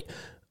point,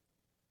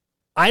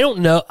 I don't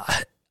know.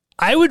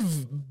 I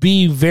would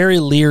be very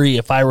leery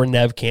if I were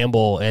Neve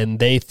Campbell and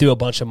they threw a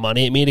bunch of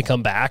money at me to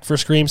come back for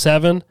Scream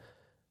 7,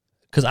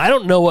 because I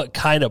don't know what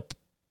kind of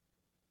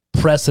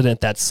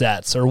precedent that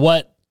sets, or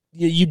what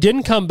you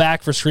didn't come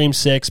back for Scream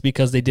 6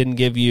 because they didn't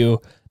give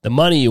you the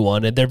money you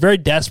wanted. They're very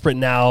desperate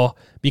now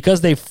because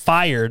they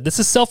fired. This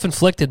is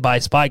self-inflicted by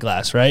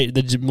Spyglass, right?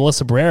 The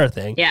Melissa Barrera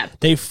thing. Yeah.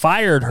 They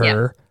fired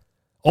her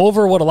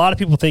over what a lot of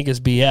people think is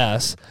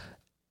BS.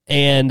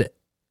 And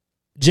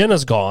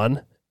Jenna's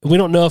gone. We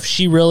don't know if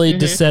she really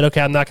just said, okay,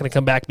 I'm not going to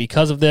come back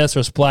because of this,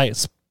 or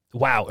Spyglass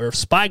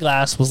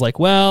was like,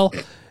 well,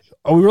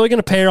 are we really going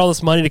to pay her all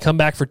this money to come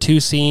back for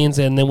 2 scenes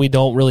and then we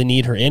don't really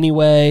need her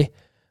anyway?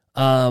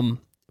 But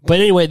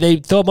anyway, they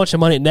throw a bunch of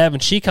money at Neve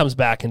and she comes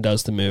back and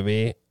does the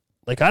movie.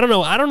 Like, I don't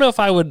know if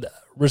I would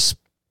respect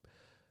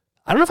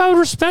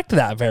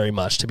that very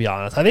much, to be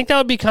honest. I think that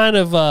would be kind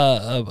of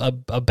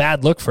a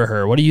bad look for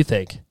her. What do you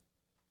think?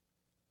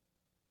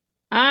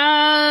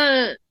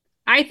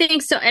 I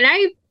think so. And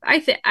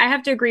I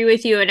have to agree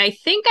with you. And I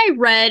think I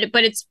read,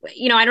 but it's,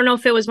 I don't know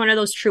if it was one of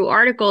those true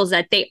articles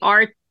that they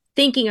are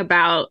thinking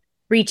about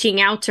reaching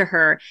out to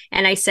her.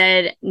 And I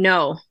said,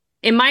 no.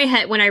 In my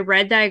head, when I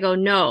read that, I go,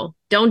 no,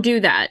 don't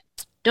do that.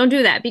 Don't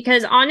do that.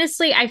 Because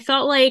honestly, I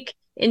felt like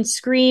in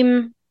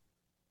Scream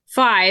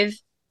 5,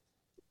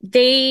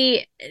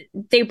 they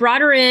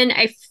brought her in.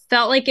 I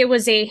felt like it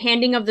was a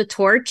handing of the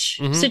torch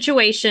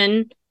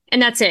situation,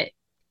 and that's it.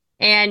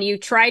 And you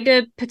tried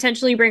to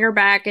potentially bring her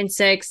back in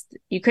 6.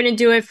 You couldn't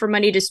do it for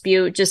money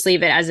dispute. Just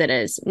leave it as it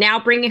is. Now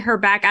bringing her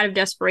back out of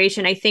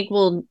desperation, I think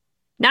will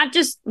not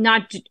just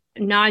not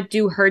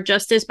do her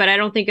justice, but I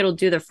don't think it'll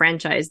do the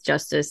franchise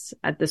justice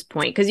at this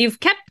point. Because you've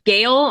kept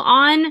Gail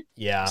on.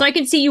 Yeah. So I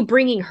can see you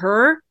bringing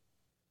her.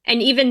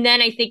 And even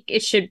then, I think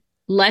it should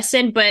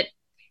lessen. But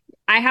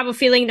I have a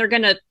feeling they're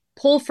going to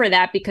pull for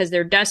that because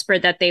they're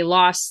desperate that they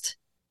lost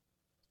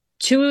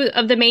 2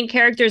 of the main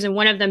characters, and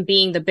one of them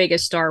being the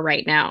biggest star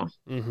right now.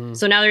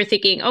 So now they're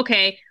thinking,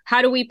 okay,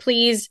 how do we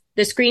please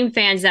the Scream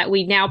fans that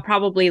we now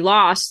probably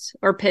lost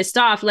or pissed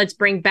off? Let's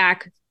bring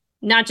back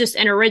not just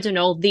an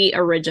original, the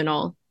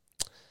original.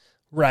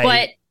 Right.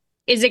 But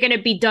is it going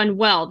to be done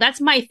well? That's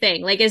my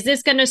thing. Like, is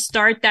this going to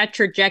start that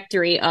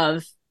trajectory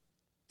of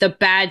the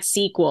bad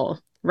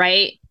sequel,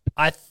 right?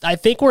 I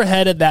think we're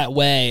headed that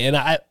way,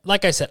 and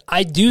like I said,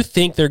 I do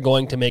think they're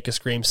going to make a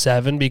Scream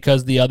 7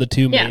 because the other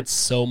two made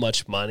so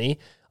much money.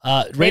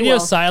 Radio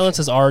Silence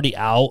is already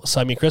out,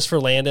 so I mean, Christopher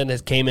Landon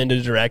has came in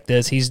to direct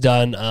this. He's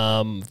done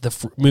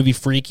the movie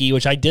Freaky,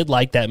 which I did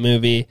like that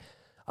movie.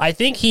 I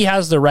think he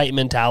has the right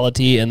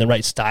mentality and the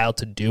right style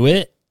to do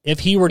it. If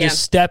he were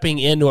just stepping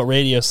into what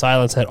Radio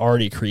Silence had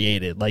already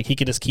created, like he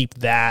could just keep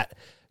that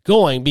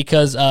going,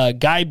 because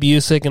Guy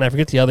Busick and I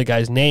forget the other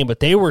guy's name, but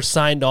they were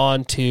signed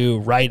on to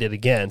write it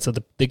again. So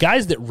the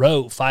guys that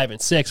wrote 5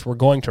 and 6 were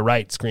going to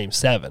write Scream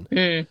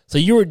 7. So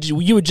you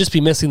would just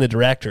be missing the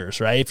directors,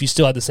 right? If you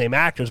still had the same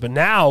actors, but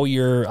now I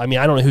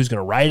don't know who's going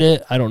to write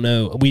it. I don't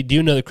know. We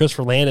do know that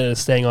Christopher Landon is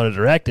staying on to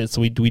direct it,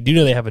 so we do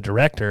know they have a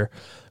director,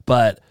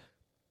 but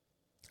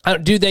I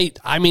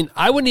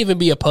wouldn't even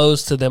be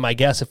opposed to them, I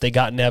guess, if they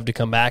got Nev to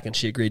come back and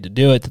she agreed to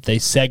do it, that they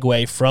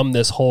segue from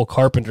this whole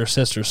Carpenter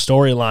sisters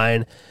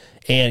storyline.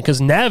 And because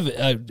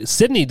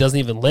Sydney doesn't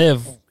even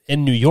live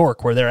in New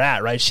York where they're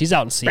at, right? She's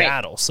out in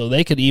Seattle. Right. So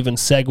they could even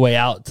segue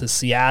out to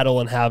Seattle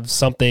and have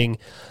something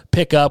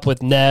pick up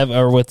with Nev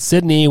or with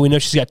Sydney. We know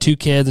she's got 2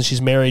 kids and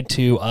she's married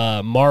to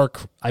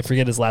Mark, I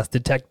forget his last,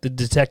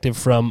 detective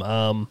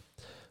from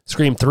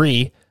Scream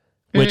 3,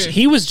 which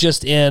he was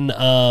just in...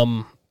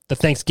 the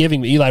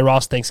Thanksgiving, Eli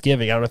Roth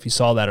Thanksgiving. I don't know if you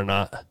saw that or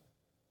not.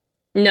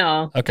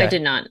 No, okay. I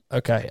did not.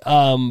 Okay.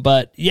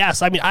 But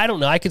yes, I mean, I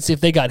don't know. I could see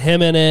if they got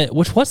him in it.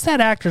 What's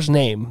that actor's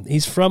name?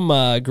 He's from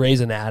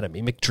Grey's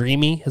Anatomy.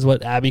 McDreamy is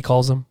what Abby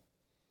calls him.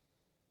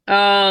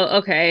 Oh,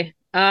 okay.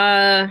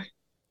 I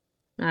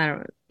don't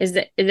know. Is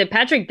it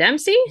Patrick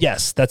Dempsey?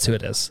 Yes, that's who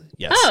it is.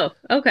 Yes. Oh,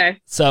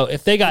 okay. So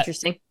if they got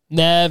interesting.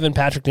 Nev and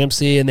Patrick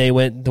Dempsey, and they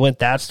went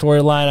that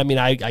storyline. I mean,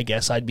 I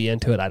guess I'd be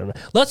into it. I don't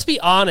know. Let's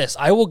be honest.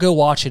 I will go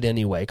watch it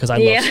anyway because I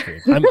love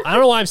Scream. I don't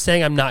know why I'm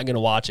saying I'm not going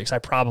to watch it, because I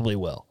probably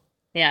will.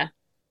 Yeah.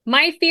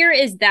 My fear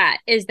is that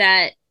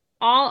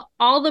all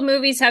the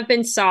movies have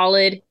been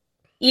solid.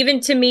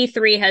 Even to me,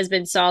 3 has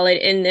been solid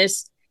in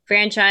this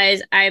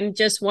franchise. I'm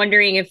just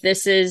wondering if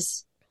this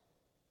is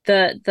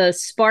the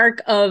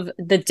spark of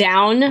the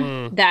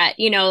down that,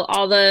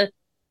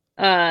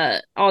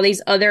 all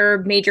these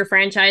other major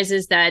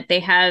franchises, that they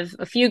have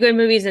a few good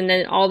movies and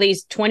then all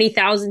these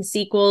 20,000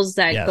 sequels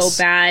that go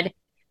bad,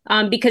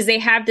 because they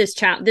have this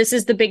challenge. This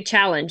is the big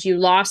challenge. You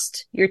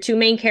lost your 2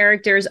 main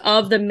characters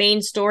of the main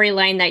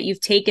storyline that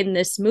you've taken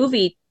this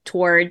movie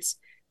towards.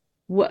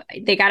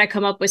 They got to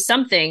come up with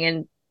something.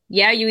 And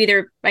you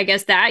either, I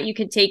guess that you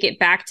can take it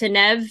back to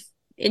Nev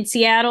in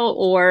Seattle,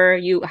 or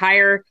you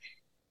hire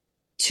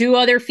 2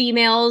 other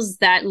females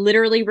that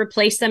literally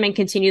replace them and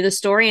continue the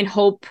story and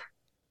hope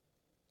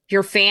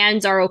your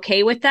fans are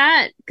okay with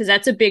that, because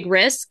that's a big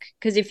risk.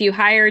 Because if you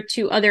hire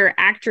 2 other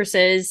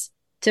actresses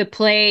to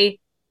play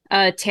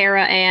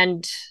Tara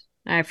and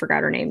I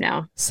forgot her name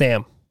now,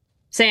 Sam,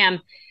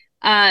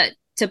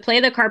 to play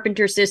the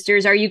Carpenter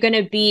sisters, are you going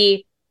to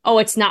be, oh,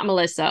 it's not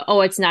Melissa, oh,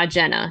 it's not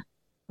Jenna,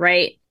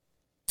 right?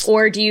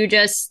 Or do you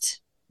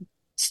just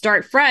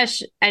start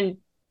fresh and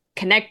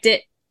connect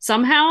it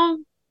somehow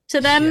to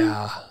them?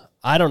 Yeah,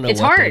 I don't know.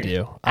 It's what hard. They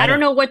do. I don't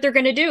know what they're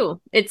going to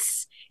do.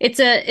 It's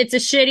a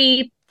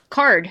shitty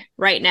card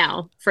right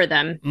now for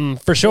them.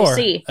 For sure. We'll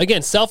see.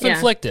 Again,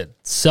 self-inflicted.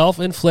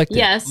 Self-inflicted.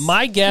 Yes.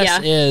 My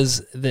guess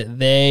is that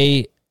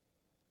they're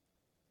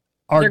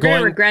going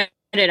to regret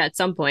it at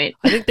some point.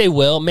 I think they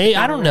will.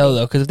 I don't know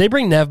though, because if they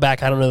bring Nev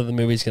back, I don't know that the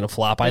movie's going to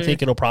flop. I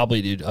think it'll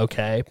probably do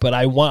okay, but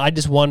I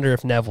just wonder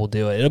if Nev will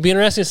do it. It'll be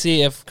interesting to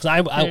see because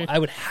I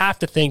would have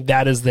to think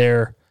that is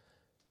their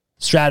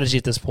strategy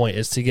at this point,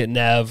 is to get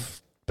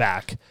Nev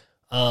back,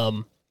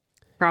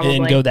 probably,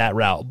 and go that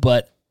route.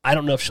 But I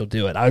don't know if she'll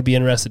do it. I would be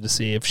interested to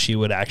see if she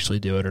would actually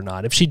do it or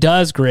not. If she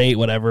does, great,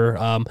 whatever.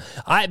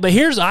 I've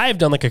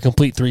done like a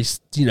complete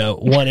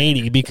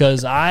 180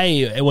 because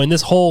when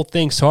this whole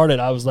thing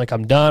started, I was like,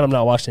 I'm done. I'm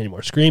not watching any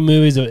more Scream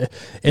movies.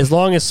 As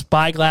long as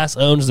Spyglass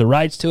owns the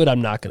rights to it,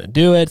 I'm not going to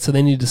do it. So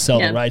they need to sell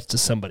the rights to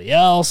somebody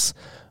else.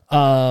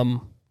 But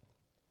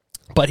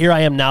here I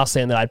am now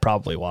saying that I'd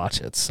probably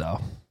watch it.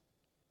 So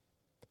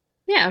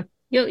yeah,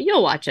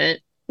 you'll watch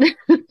it.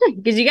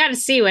 Because you got to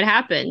see what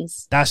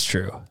happens. That's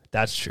true.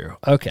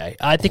 Okay.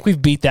 I think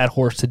we've beat that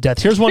horse to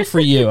death. Here's one for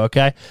you,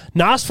 okay?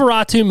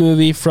 Nosferatu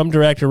movie from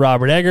director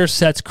Robert Eggers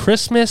sets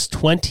Christmas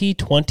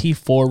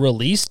 2024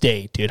 release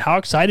date. Dude, how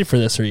excited for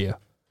this are you?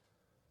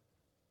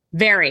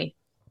 Very.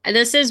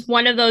 This is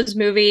one of those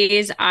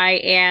movies I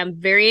am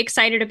very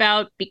excited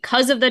about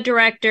because of the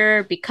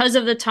director, because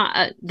of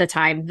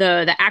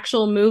the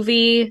actual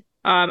movie.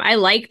 I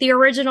like the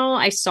original.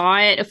 I saw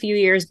it a few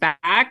years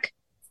back.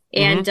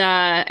 And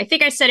I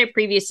think I said it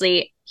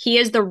previously, he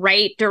is the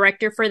right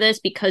director for this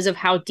because of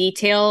how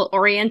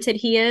detail-oriented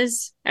he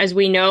is, as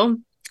we know.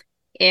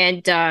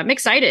 And I'm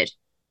excited.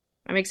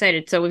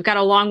 So we've got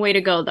a long way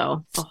to go,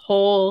 though. A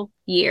whole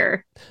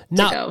year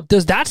to go.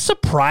 Does that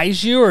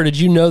surprise you, or did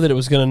you know that it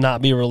was going to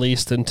not be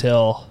released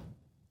until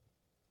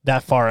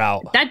that far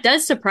out? That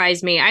does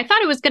surprise me. I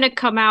thought it was going to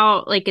come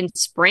out like in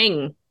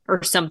spring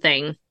or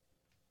something.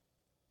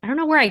 I don't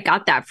know where I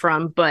got that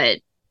from, but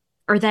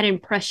or that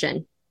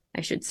impression,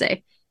 I should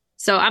say.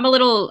 So I'm a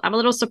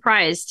little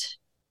surprised.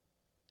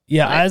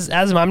 Yeah, but,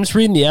 as I'm just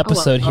reading the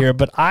episode here,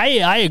 but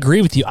I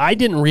agree with you. I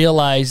didn't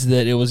realize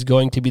that it was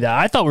going to be that.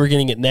 I thought we were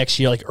getting it next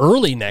year, like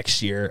early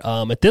next year.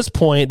 At this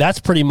point, that's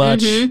pretty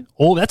much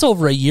that's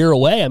over a year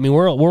away. I mean,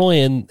 we're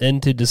only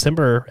into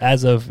December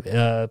as of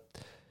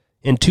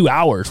in 2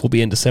 hours. We'll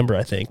be in December,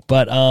 I think.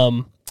 But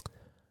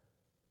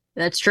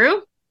that's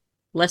true.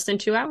 Less than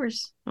 2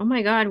 hours. Oh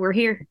my God, we're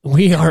here.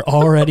 We are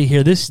already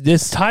here.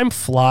 This time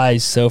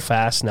flies so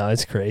fast now.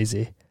 It's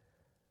crazy.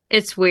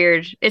 It's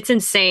weird. It's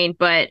insane.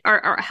 But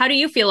how do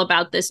you feel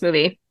about this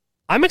movie?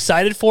 I'm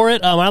excited for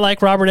it. I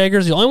like Robert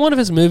Eggers. The only one of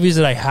his movies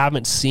that I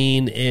haven't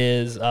seen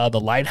is The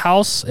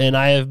Lighthouse, and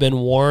I have been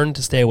warned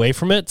to stay away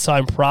from it, so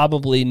I'm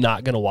probably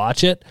not going to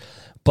watch it.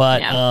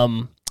 But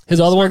his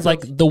other ones,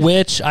 like The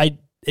Witch,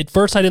 at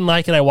first I didn't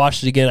like it. I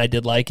watched it again. I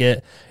did like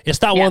it.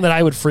 It's not one that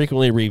I would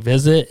frequently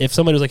revisit. If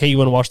somebody was like, hey, you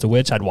want to watch The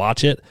Witch, I'd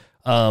watch it.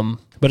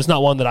 But it's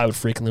not one that I would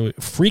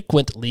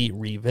frequently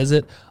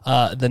revisit.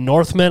 The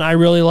Northman I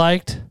really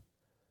liked.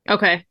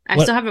 Okay. I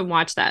still haven't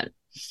watched that.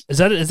 Is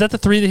that the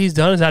 3 that he's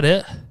done? Is that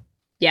it?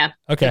 Yeah.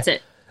 Okay. That's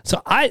it.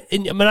 So I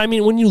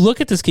mean, when you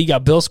look at this kid, you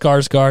got Bill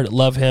Skarsgård,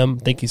 love him,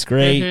 think he's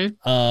great.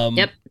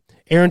 Yep.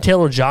 Aaron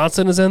Taylor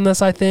Johnson is in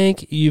this, I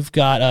think. You've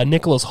got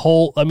Nicholas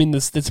Hoult. I mean,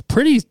 it's a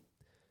pretty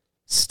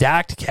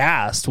stacked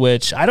cast,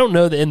 which I don't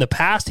know that in the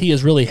past he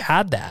has really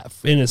had that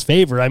in his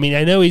favor. I mean,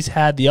 I know he's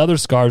had the other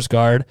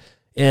Skarsgård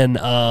in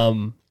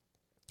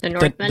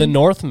the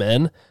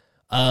Northman.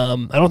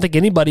 I don't think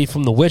anybody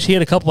from The Witch. He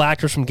had a couple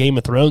actors from Game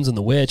of Thrones in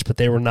The Witch, but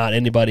they were not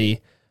anybody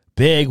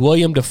big.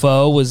 William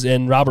Dafoe was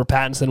in, Robert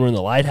Pattinson were in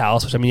The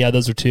Lighthouse, which, I mean, yeah,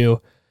 those are 2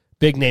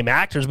 big name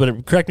actors,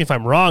 but correct me if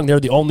I'm wrong,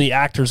 they're the only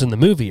actors in the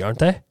movie, aren't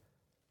they?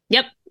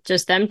 Yep,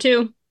 just them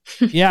 2.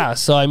 Yeah,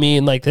 so I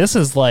mean, like, this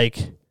is like,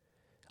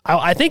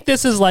 I think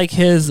this is like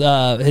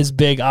his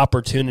big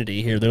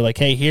opportunity here. They're like,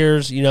 hey,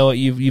 here's,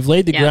 you've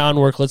laid the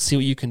groundwork. Let's see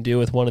what you can do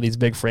with one of these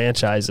big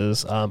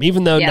franchises.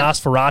 Even though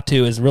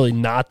Nosferatu is really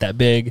not that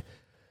big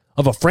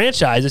of a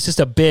franchise, it's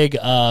just a big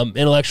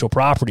intellectual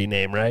property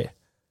name, right?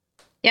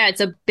 Yeah, it's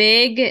a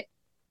big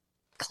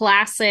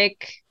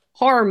classic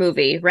horror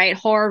movie, right?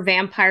 Horror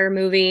vampire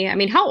movie. I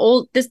mean, how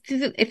old this?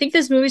 I think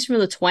this movie's from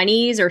the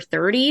 20s or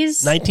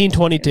 30s.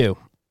 1922.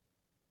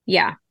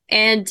 Yeah,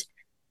 and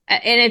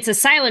it's a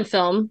silent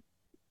film.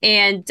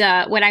 And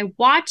when I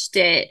watched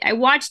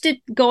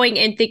it going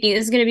in thinking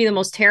this is going to be the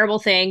most terrible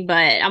thing,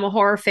 but I'm a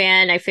horror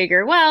fan. I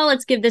figure, well,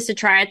 let's give this a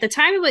try. At the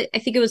time, I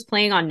think it was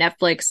playing on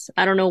Netflix.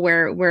 I don't know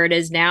where it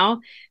is now,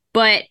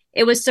 but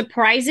it was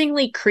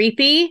surprisingly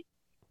creepy.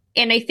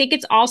 And I think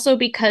it's also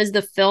because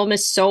the film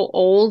is so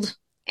old.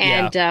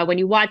 And when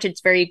you watch it,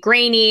 it's very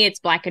grainy. It's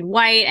black and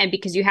white. And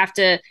because you have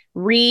to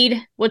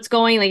read what's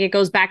going, like it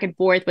goes back and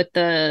forth with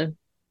the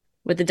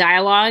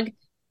dialogue,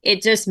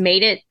 it just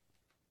made it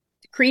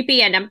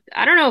creepy. And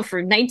I don't know, for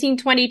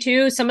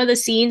 1922, some of the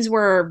scenes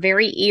were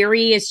very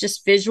eerie. It's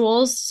just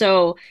visuals.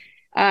 So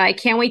I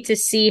can't wait to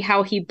see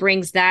how he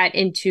brings that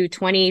into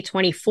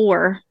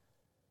 2024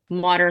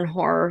 modern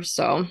horror.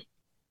 So,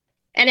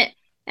 and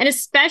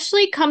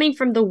especially coming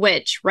from The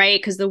Witch, right?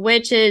 Because The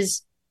Witch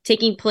is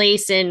taking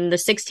place in the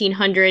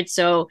 1600s.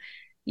 So,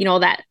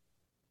 that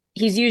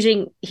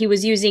he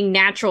was using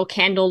natural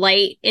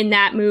candlelight in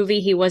that movie.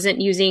 He wasn't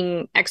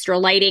using extra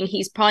lighting.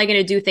 He's probably going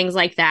to do things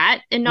like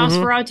that in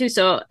Nosferatu.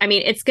 So, I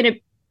mean,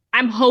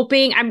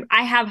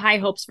 I have high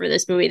hopes for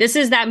this movie. This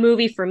is that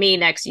movie for me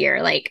next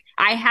year. Like,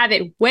 I have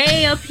it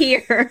way up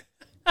here.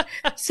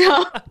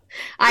 So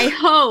I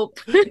hope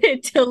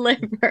it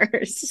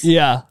delivers.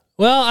 Yeah.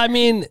 Well, I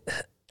mean,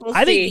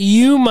 I think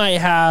you might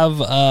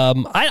have.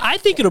 I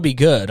think it'll be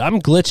good. I'm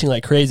glitching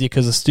like crazy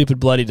because of Stupid,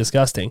 Bloody,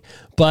 Disgusting.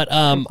 But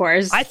of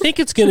course, I think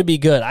it's going to be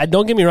good.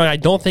 Don't get me wrong. I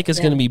don't think it's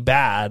going to be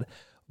bad,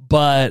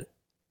 but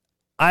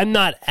I'm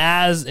not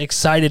as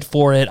excited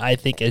for it, I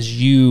think,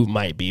 as you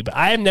might be. But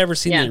I have never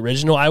seen the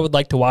original. I would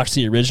like to watch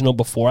the original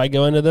before I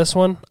go into this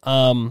one.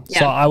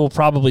 So I will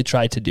probably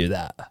try to do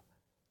that.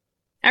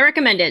 I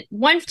recommend it.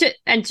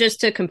 And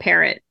just to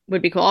compare it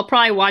would be cool. I'll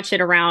probably watch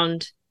it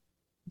around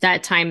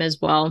that time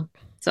as well.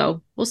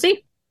 So we'll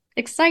see.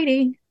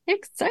 Exciting.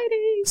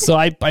 So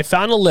I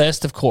found a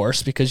list, of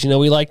course, because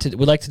we like to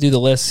do the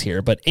lists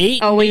here. But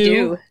 8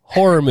 new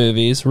horror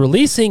movies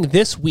releasing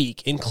this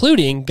week,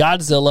 including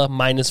Godzilla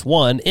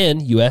 -1 in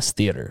U.S.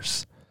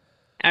 theaters.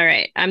 All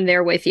right, I'm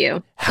there with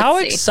you. How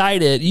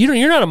excited?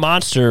 You're not a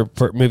monster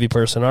movie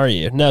person, are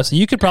you? No, so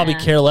you could probably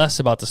care less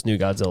about this new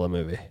Godzilla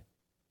movie.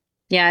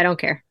 Yeah, I don't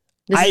care.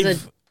 This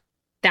is a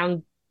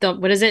down.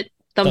 What is it?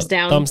 Thumbs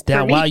down. Thumbs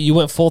down. Wow, you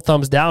went full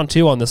thumbs down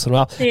too on this one.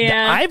 Wow.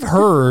 Yeah. I've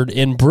heard,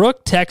 and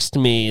Brooke texted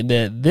me,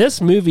 that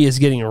this movie is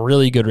getting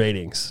really good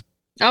ratings.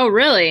 Oh,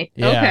 really?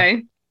 Yeah.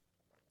 Okay.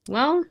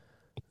 Well,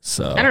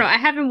 so I don't know. I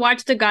haven't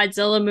watched a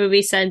Godzilla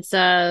movie since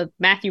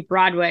Matthew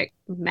Broderick.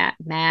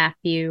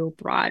 Matthew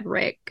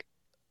Broderick.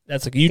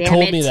 You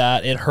told me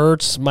that. It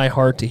hurts my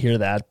heart to hear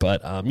that,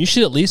 but you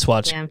should at least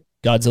watch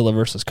Godzilla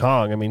versus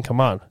Kong. I mean, come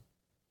on.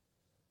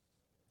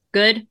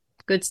 Good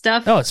Good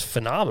stuff. Oh, it's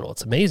phenomenal.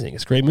 It's amazing.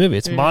 It's a great movie.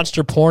 It's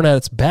monster porn at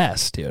its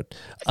best, dude.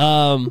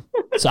 So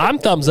I'm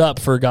thumbs up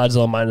for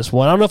Godzilla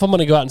 -1. I don't know if I'm going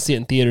to go out and see it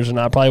in theaters or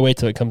not. I'll probably wait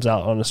till it comes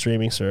out on a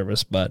streaming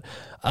service. But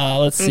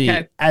let's see.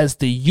 Okay. As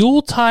the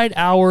Yuletide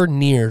hour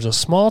nears, a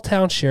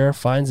small-town sheriff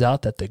finds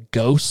out that the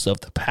ghosts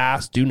of the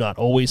past do not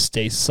always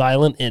stay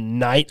silent in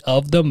Night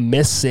of the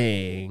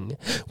Missing,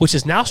 which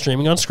is now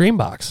streaming on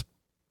Screambox.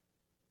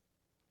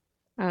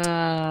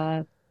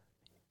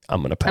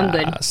 I'm gonna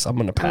pass. I'm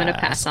gonna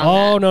pass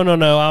on that.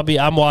 No.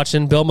 I'm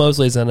watching. Bill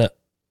Moseley's in it.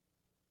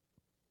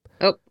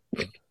 Oh.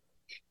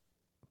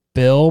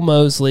 Bill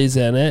Moseley's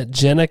in it.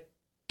 Jenna I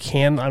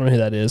don't know who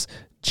that is.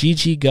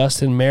 Gigi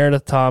Gustin,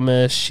 Meredith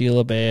Thomas,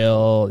 Sheila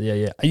Bale.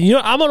 Yeah. You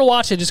know, I'm gonna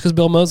watch it just because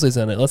Bill Moseley's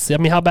in it. Let's see. I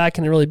mean, how bad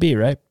can it really be,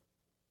 right?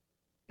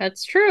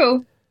 That's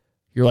true.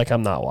 You're like,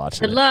 I'm not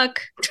watching Good luck.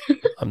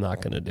 I'm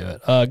not gonna do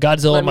it.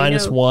 Godzilla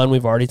 -1.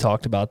 We've already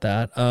talked about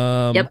that.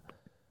 Yep.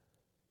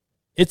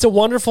 It's a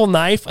Wonderful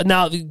Knife.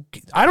 Now,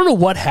 I don't know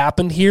what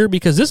happened here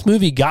because this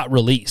movie got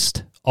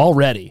released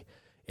already.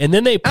 And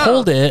then they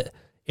pulled it,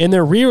 and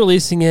they're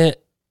re-releasing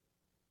it.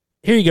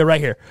 Here you go,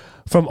 right here.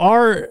 From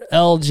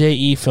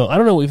RLJE Film. I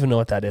don't even know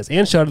what that is.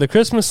 And Shudder, the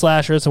Christmas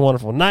slasher, It's a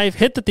Wonderful Knife,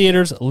 hit the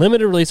theaters,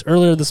 limited release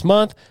earlier this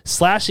month,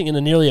 slashing into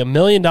nearly $1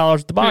 million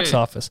at the box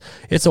office.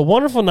 It's a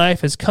Wonderful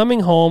Knife is coming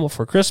home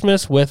for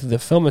Christmas with the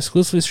film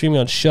exclusively streaming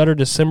on Shudder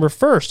December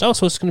 1st. Oh,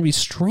 so it's going to be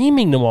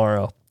streaming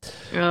tomorrow.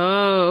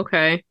 Oh,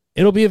 okay.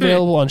 It'll be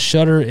available on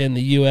Shudder in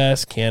the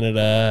U.S.,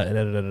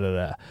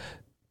 Canada.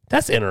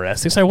 That's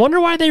interesting. So I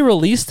wonder why they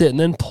released it and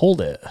then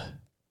pulled it.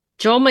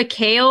 Joel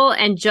McHale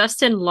and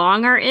Justin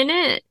Long are in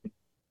it?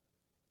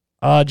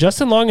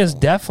 Justin Long is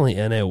definitely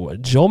in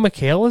it. Joel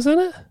McHale is in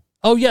it?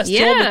 Oh, yes, yeah.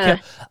 Joel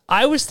McHale.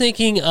 I was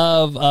thinking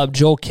of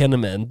Joel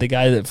Kinnaman, the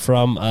guy that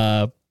from...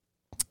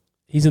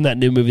 he's in that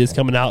new movie that's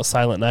coming out,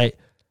 Silent Night.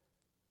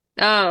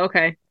 Oh,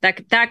 okay.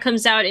 That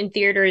comes out in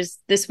theaters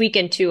this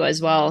weekend, too,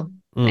 as well,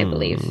 I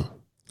believe.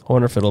 I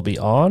wonder if it'll be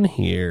on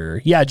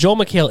here. Yeah, Joel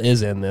McHale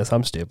is in this.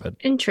 I'm stupid.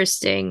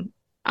 Interesting.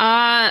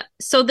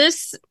 So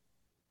this,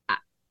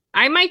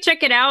 I might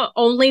check it out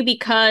only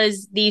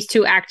because these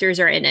two actors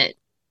are in it.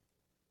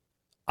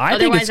 I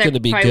think it's going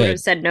to be good. Would have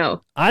said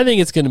no. I think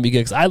it's going to be good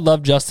because I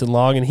love Justin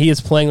Long, and he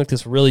is playing like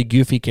this really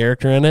goofy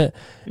character in it.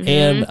 Mm-hmm.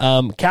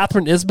 And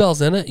Catherine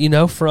Isabel's in it, you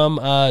know, from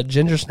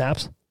Ginger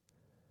Snaps.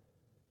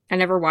 I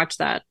never watched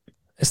that.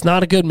 It's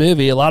not a good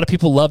movie. A lot of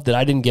people loved it.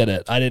 I didn't get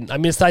it.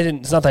 It's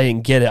not that I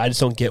didn't get it. I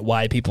just don't get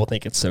why people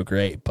think it's so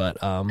great. But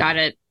got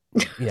it.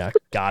 Yeah,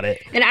 got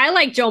it. And I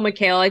like Joel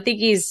McHale. I think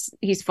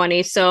he's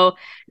funny. So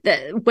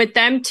with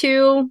them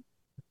two,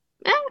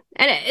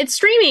 and it's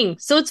streaming,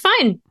 so it's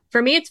fine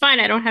for me. It's fine.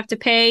 I don't have to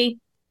pay.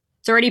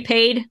 It's already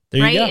paid.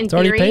 There you go. It's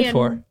already paid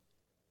for.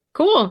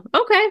 Cool.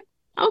 Okay,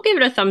 I'll give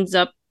it a thumbs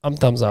up. I'm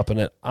thumbs up in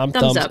it. I'm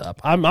thumbs up.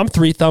 I'm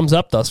 3 thumbs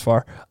up thus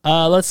far.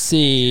 Let's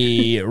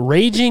see.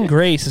 Raging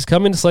Grace is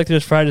coming to select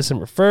theaters Friday,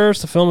 December 1st.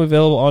 The film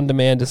available on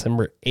demand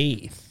December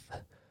 8th.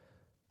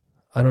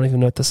 I don't even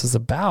know what this is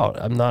about.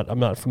 I'm not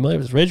familiar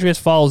with this. Raging Grace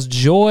follows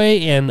Joy,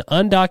 an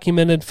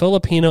undocumented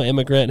Filipino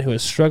immigrant who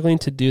is struggling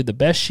to do the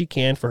best she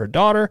can for her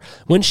daughter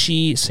when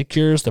she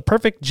secures the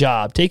perfect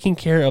job, taking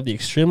care of the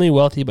extremely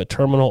wealthy but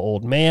terminal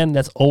old man.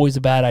 That's always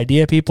a bad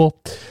idea, people.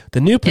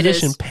 The new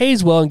position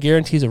pays well and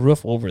guarantees a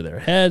roof over their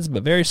heads,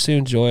 but very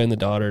soon Joy and the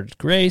daughter,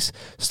 Grace,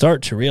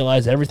 start to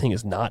realize everything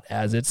is not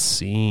as it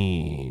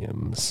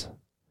seems.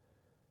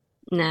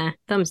 Nah,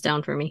 thumbs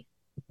down for me.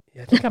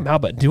 Yeah, I think I'm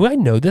out, but do I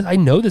know this? I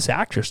know this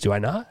actress, do I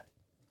not?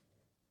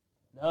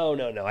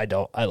 No, I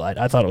don't. I lied.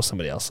 I thought it was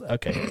somebody else.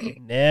 Okay,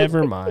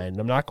 never mind.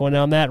 I'm not going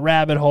down that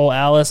rabbit hole,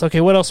 Alice. Okay,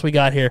 what else we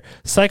got here?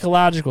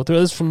 Psychological thriller.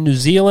 This is from New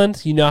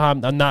Zealand. You know how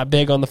I'm not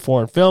big on the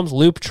foreign films.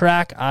 Loop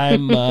Track.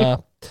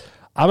 That's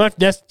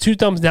 2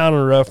 thumbs down in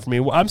a row for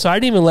me. I'm sorry, I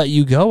didn't even let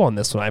you go on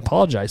this one. I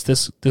apologize.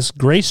 This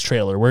Grace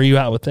trailer. Where are you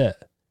at with it?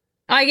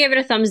 I gave it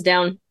a thumbs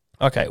down.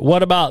 Okay,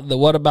 what about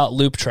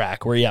Loop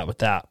Track? Where are you at with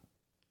that?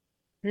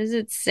 What does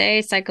it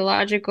say?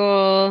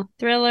 Psychological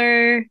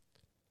thriller.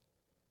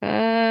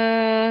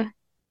 I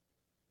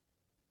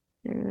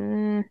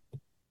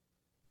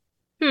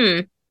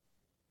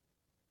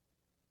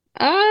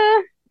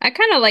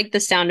kind of like the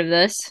sound of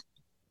this.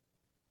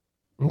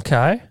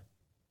 Okay.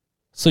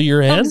 So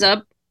you're in? Thumbs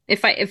up.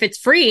 If it's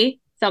free,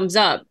 thumbs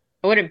up.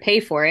 I wouldn't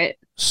pay for it.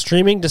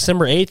 Streaming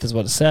December 8th is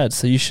what it said.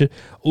 So you should.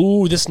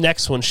 Ooh, this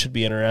next one should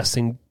be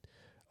interesting.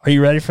 Are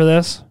you ready for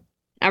this?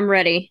 I'm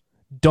ready.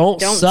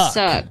 Don't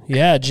suck.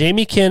 Yeah,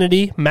 Jamie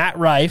Kennedy, Matt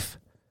Rife.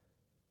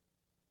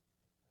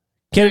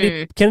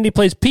 Kennedy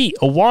plays Pete,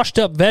 a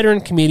washed-up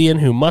veteran comedian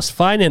who must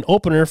find an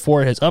opener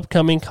for his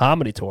upcoming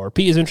comedy tour.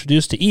 Pete is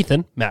introduced to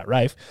Ethan, Matt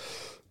Rife,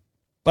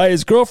 by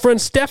his girlfriend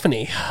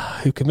Stephanie,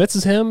 who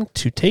convinces him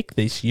to take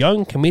this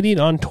young comedian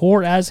on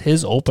tour as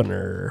his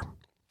opener.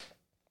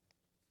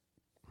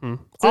 So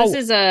this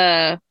is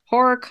a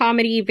horror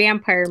comedy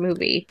vampire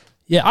movie.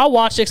 Yeah, I'll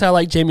watch it because I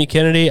like Jamie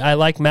Kennedy. I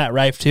like Matt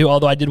Rife, too,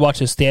 although I did watch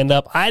his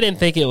stand-up. I didn't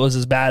think it was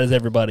as bad as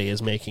everybody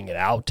is making it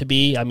out to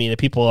be. I mean,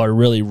 people are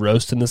really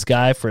roasting this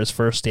guy for his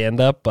first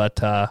stand-up,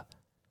 but I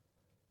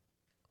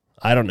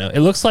I don't know. It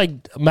looks like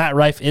Matt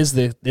Rife is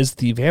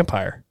the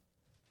vampire.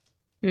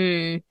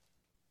 I'm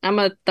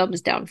a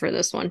thumbs down for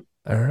this one.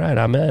 All right,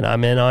 I'm in.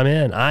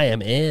 I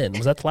am in.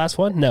 Was that the last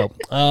one? No.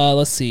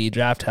 Let's see.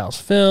 Draft House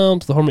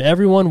Films. The hormone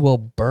Everyone Will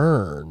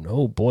Burn.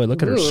 Oh boy,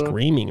 look at her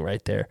screaming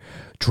right there.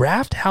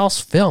 Draft House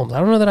Films. I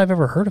don't know that I've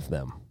ever heard of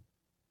them.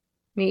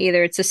 Me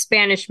either. It's a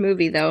Spanish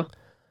movie though.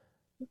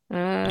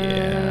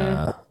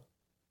 Yeah.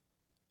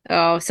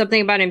 Oh,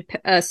 something about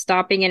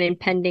stopping an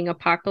impending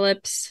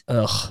apocalypse.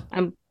 Ugh.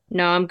 I'm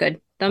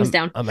good. Thumbs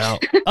down. I'm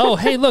out. Oh,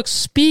 hey, look,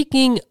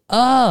 speaking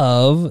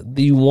of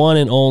the one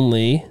and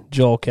only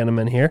Joel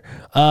Kinnaman here,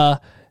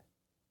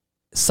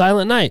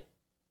 Silent Night.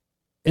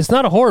 It's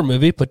not a horror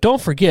movie, but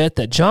don't forget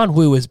that John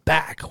Woo is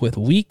back with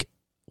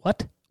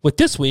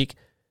this week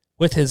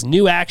with his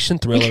new action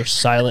thriller,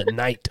 Silent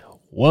Night.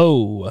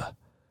 Whoa.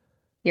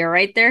 You're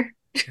right there.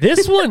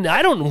 This one,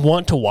 I don't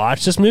want to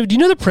watch this movie. Do you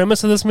know the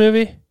premise of this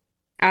movie?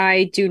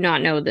 I do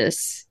not know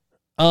this.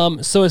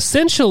 So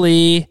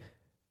essentially,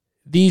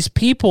 these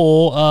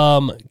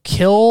people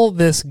kill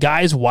this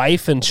guy's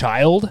wife and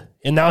child,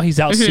 and now he's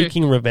out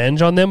seeking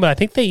revenge on them. But I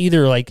think they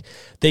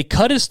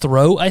cut his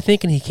throat, I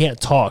think, and he can't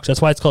talk. So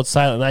that's why it's called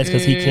Silent Night,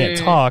 because he can't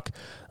talk.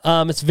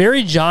 It's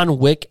very John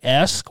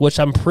Wick-esque, which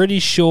I'm pretty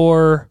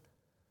sure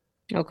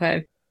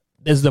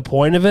is the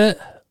point of it.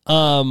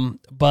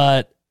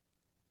 But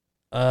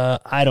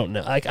I don't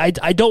know. I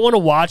don't want to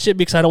watch it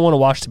because I don't want to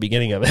watch the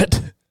beginning of it.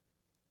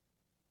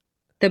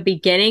 The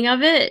beginning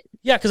of it?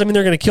 Yeah, because,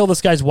 they're going to kill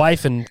this guy's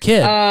wife and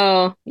kid.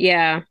 Oh,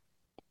 yeah.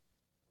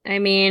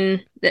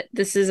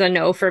 This is a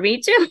no for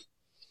me, too.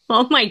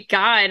 Oh, my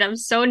God. I'm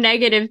so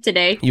negative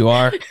today. You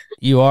are.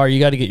 You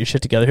got to get your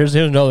shit together. Here's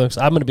another.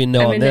 I'm going to be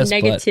no on this.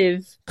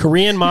 Negative.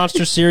 Korean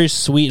monster series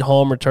Sweet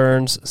Home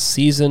returns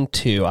season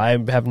 2. I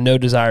have no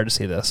desire to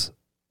see this.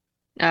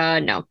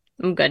 No.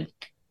 I'm good.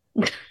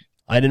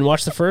 I didn't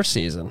watch the first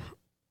season.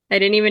 I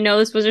didn't even know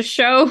this was a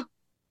show.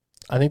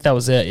 I think that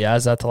was it. Yeah,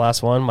 is that the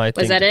last one?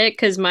 Was that it?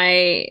 Because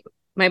my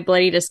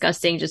Bloody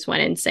Disgusting just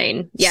went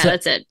insane. Yeah,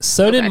 that's it.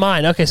 So did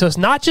mine. Okay, so it's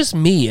not just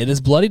me. It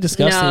is Bloody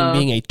Disgusting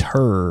being a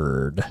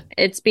turd.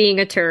 It's being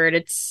a turd.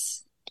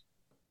 It's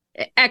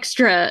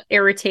extra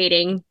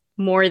irritating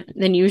more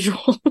than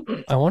usual.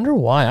 I wonder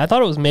why. I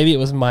thought it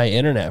was my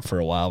internet for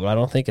a while, but I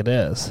don't think it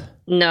is.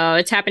 No,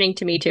 it's happening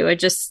to me too. I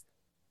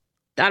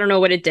don't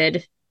know what it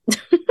did.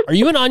 Are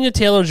you an Anya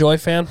Taylor-Joy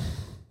fan?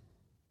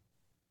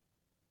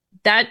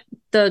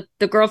 The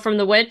girl from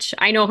The Witch?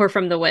 I know her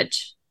from The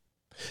Witch.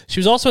 She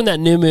was also in that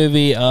new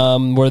movie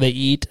where they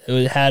eat.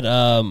 It had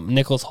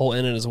Nicholas Hoult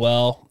in it as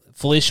well.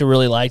 Felicia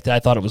really liked it. I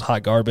thought it was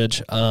hot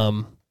garbage.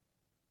 The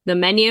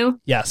Menu?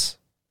 Yes.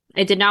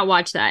 I did not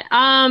watch that.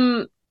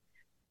 I'm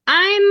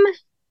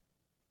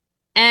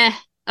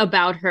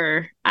about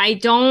her. I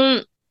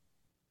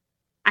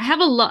have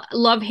a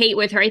love-hate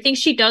with her. I think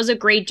she does a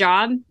great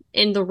job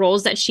in the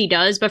roles that she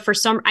does, but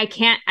I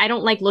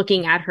don't like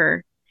looking at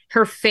her.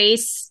 Her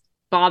face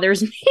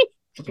bothers me.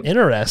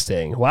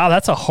 Interesting. Wow,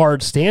 that's a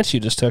hard stance you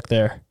just took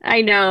there.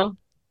 I know.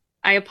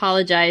 I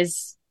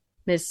apologize,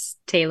 Miss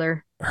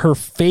Taylor. Her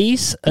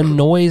face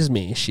annoys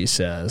me, she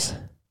says.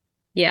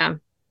 Yeah.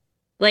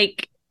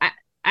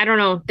 I don't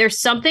know.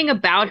 There's something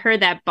about her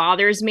that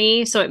bothers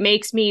me, so it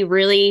makes me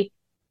really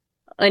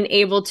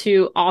unable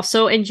to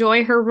also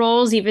enjoy her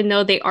roles, even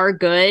though they are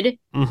good.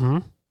 Mm-hmm.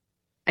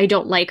 I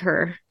don't like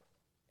her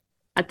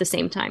at the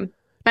same time.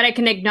 But I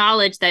can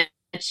acknowledge that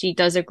she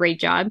does a great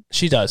job.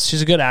 She does.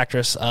 She's a good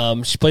actress.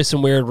 She plays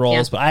some weird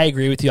roles, but I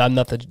agree with you. I'm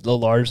not the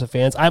largest of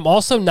fans. I'm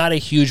also not a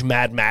huge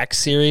Mad Max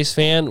series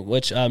fan,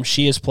 which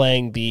she is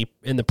playing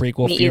in the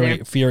prequel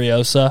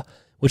Furiosa,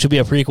 which would be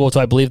a prequel to,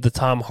 I believe, the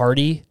Tom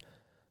Hardy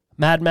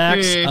Mad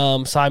Max.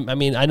 So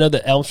I know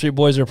the Elm Street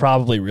Boys are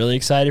probably really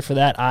excited for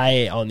that.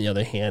 I, on the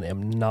other hand,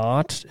 am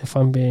not, if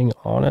I'm being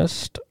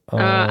honest.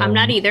 I'm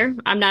not either.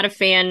 I'm not a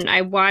fan.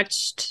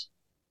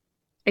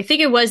 I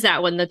think it was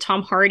that one, the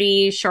Tom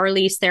Hardy,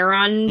 Charlize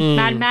Theron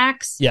Mad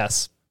Max.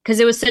 Yes. Because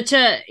it was such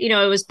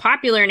it was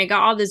popular and it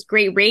got all this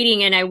great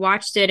rating, and I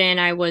watched it and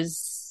I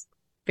was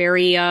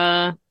very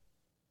underwhelmed,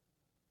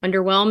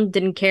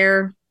 didn't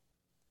care.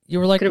 You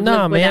were like,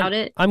 nah,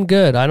 man, I'm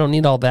good. I don't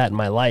need all that in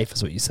my life,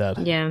 is what you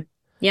said. Yeah.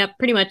 Yeah,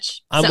 pretty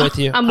much. I'm with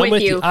you. I'm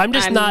with you. I'm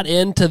just not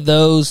into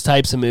those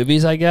types of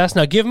movies, I guess.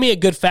 Now, give me a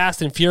good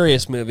Fast and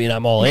Furious movie and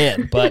I'm all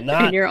in, but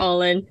not. And you're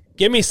all in.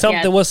 Give me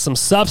something with some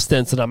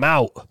substance and I'm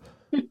out.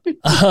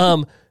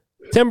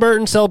 Tim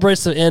Burton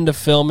celebrates the end of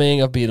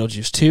filming of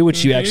Beetlejuice 2,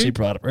 which you actually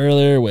brought up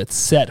earlier, with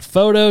set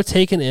photo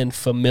taken in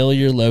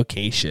familiar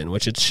location,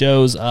 which it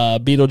shows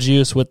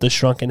Beetlejuice with the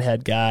shrunken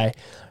head guy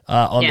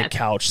on the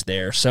couch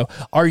there. So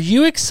are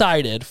you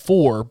excited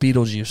for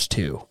Beetlejuice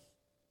 2?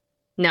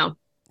 No.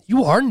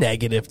 You are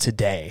negative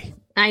today.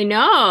 I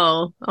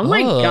know. Oh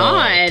my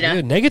God.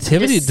 Dude,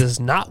 negativity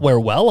does not wear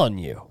well on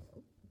you.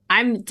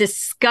 I'm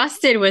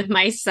disgusted with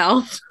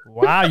myself.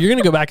 Wow, you're going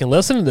to go back and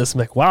listen to this,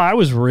 Mick. Wow, I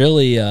was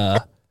really...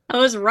 I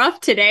was rough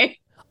today.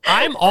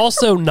 I'm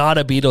also not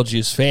a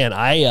Beetlejuice fan.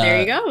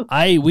 There you go.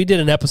 We did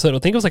an episode, I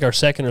think it was like our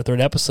second or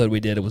third episode we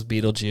did. It was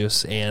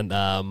Beetlejuice, and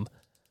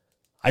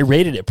I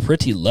rated it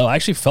pretty low. I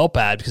actually felt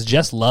bad because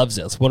Jess loves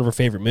it. It's one of her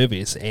favorite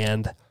movies,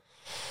 and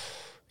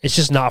it's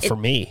just not for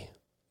me.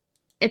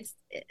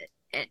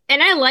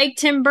 And I like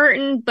Tim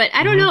Burton, but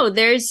I don't know.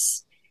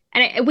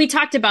 We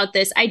talked about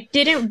this. I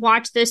didn't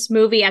watch this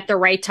movie at the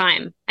right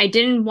time. I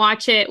didn't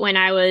watch it when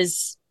I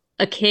was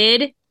a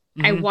kid.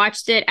 I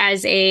watched it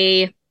as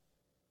a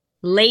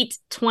late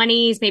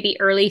 20s, maybe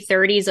early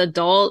 30s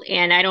adult,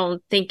 and I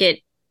don't think it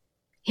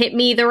hit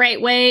me the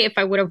right way if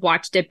I would have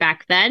watched it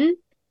back then.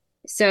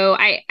 So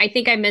I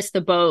think I missed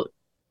the boat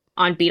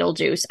on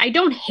Beetlejuice. I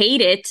don't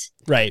hate it.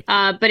 Right.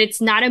 But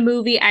it's not a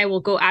movie I will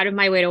go out of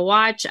my way to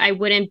watch. I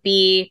wouldn't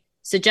be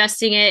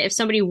suggesting it. If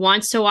somebody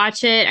wants to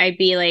watch it, I'd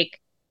be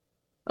like,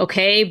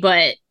 okay,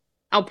 but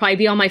I'll probably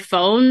be on my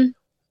phone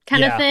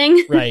kind of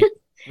thing.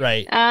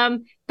 Right.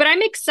 But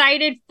I'm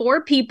excited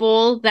for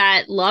people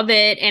that love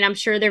it, and I'm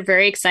sure they're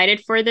very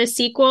excited for the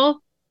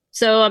sequel.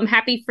 So I'm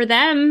happy for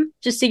them,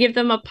 just to give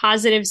them a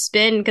positive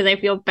spin, because I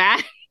feel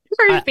bad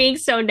for being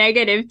so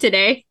negative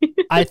today.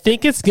 I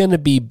think it's going to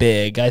be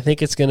big. I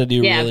think it's going to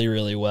do really,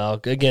 really well.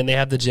 Again, they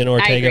have the Jenna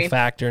Ortega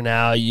factor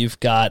now. You've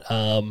got,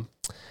 I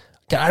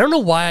don't know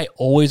why I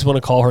always want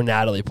to call her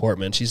Natalie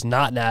Portman. She's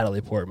not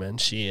Natalie Portman.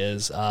 She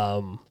is...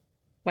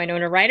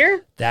 Winona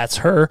Ryder? That's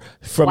her.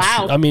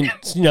 Wow. I mean,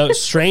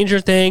 Stranger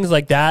Things,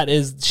 like that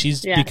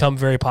she's become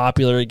very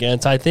popular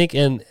again. So I think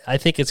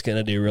it's going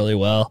to do really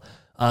well.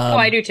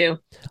 I do too,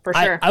 for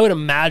sure. I would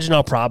imagine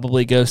I'll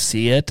probably go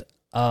see it.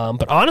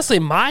 But honestly,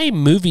 my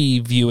movie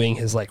viewing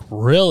has like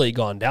really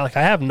gone down. Like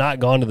I have not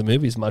gone to the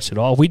movies much at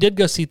all. We did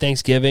go see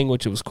Thanksgiving,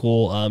 which it was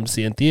cool to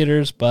see in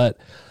theaters,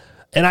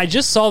 and I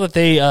just saw that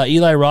they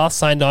Eli Roth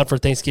signed on for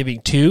Thanksgiving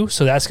 2,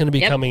 so that's going to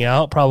be coming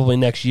out probably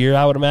next year,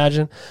 I would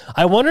imagine.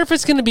 I wonder if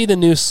it's going to be the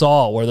new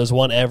Saw, where there's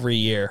one every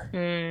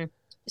year.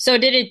 So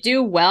did it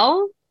do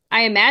well?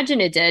 I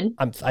imagine it did.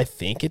 I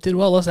think it did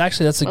well.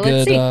 That's a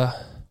good...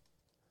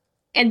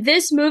 And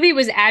this movie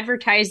was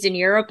advertised in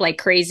Europe like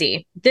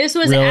crazy. This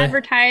was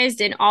advertised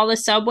in all the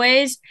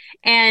subways.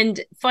 And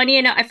funny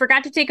enough, I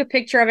forgot to take a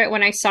picture of it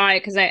when I saw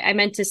it, because I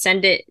meant to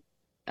send it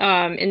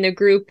in the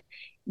group.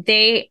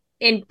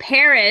 In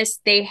Paris,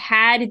 they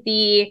had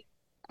the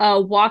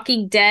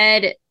Walking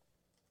Dead,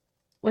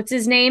 what's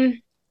his name?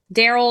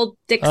 Daryl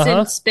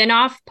Dixon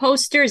spinoff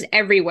posters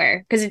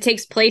everywhere, because it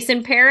takes place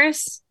in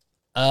Paris.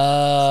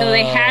 So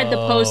they had the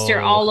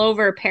poster all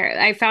over Paris.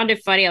 I found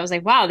it funny. I was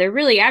like, wow, they're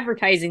really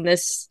advertising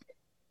this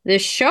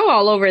show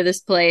all over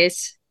this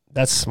place.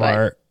 That's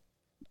smart.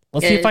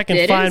 Let's see if I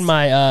can find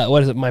my,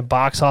 my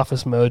Box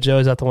Office Mojo.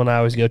 Is that the one I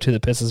always go to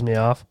that pisses me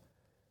off?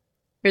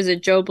 Or is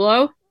it Joe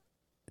Blow?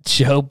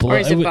 Joe Blow.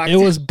 It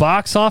was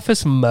Box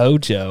Office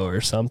Mojo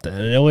or something.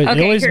 It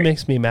always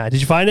makes me mad.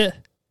 Did you find it?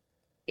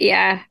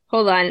 Yeah.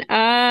 Hold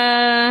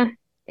on.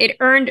 It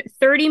earned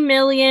 $30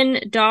 million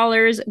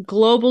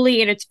globally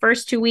in its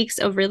first 2 weeks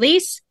of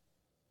release,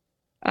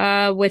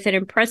 with an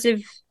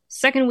impressive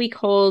second week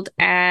hold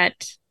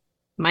at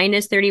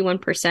minus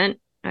 31%.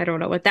 I don't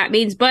know what that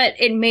means, but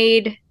it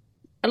made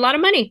a lot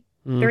of money.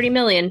 30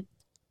 million.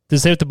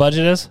 Does it say what the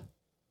budget is?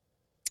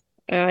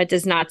 It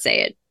does not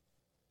say it.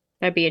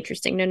 That'd be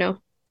interesting to know.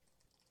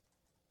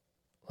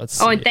 Let's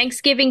see. Oh, and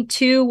Thanksgiving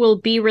 2 will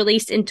be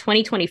released in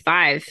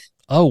 2025.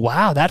 Oh,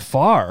 wow. That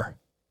far.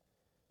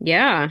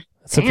 Yeah.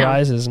 That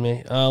surprises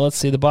me. Let's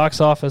see. The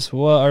box office,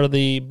 what are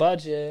the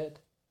budget?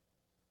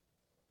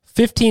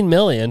 15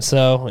 million.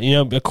 So,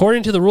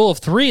 according to the rule of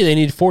 3, they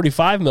need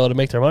 45 mil to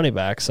make their money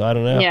back. So I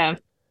don't know. Yeah.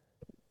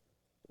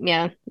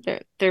 Yeah.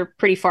 They're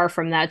pretty far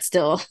from that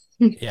still.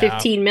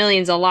 15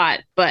 million's a lot,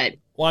 but...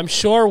 Well, I'm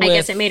sure I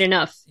guess it made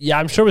enough. Yeah,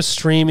 I'm sure with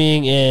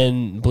streaming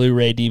and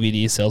Blu-ray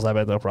DVD sales, I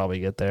bet they'll probably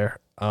get there.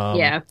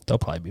 They'll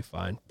probably be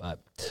fine. But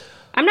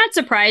I'm not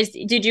surprised.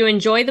 Did you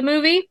enjoy the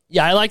movie?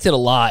 Yeah, I liked it a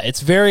lot.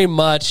 It's very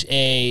much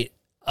a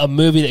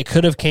movie that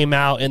could have came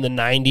out in the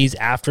 90s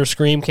after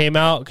Scream came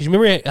out. Because you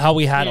remember how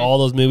we had all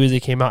those movies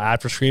that came out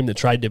after Scream that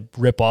tried to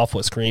rip off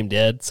what Scream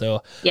did?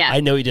 So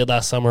I know he did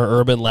last summer,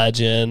 Urban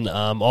Legend,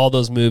 all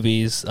those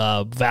movies,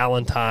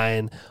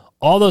 Valentine,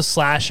 all those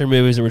slasher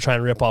movies that were trying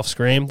to rip off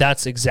Scream.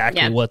 That's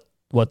exactly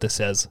what this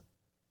is.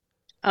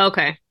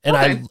 Okay. And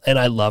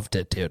I loved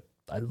it, dude.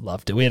 I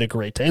loved it. We had a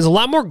great time. It's a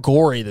lot more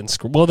gory than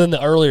the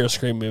earlier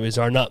Scream movies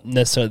are, not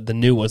necessarily the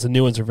new ones. The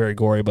new ones are very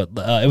gory, but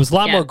it was a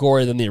lot more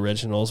gory than the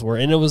originals were.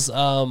 And it was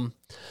a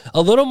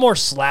little more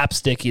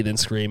slapsticky than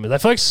Scream. I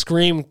feel like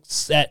Scream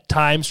at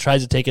times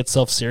tries to take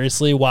itself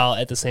seriously while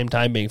at the same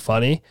time being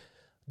funny.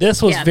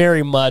 This was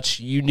very much,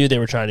 you knew they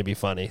were trying to be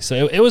funny.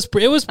 So it was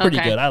pretty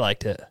good. I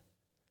liked it.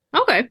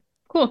 Okay,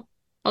 cool.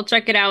 I'll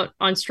check it out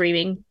on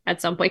streaming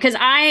at some point. Because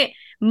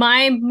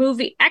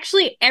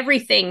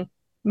everything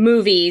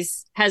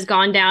movies has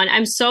gone down.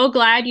 I'm so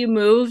glad you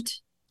moved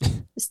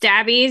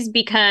Stabbies,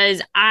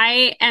 because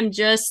I am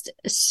just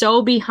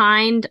so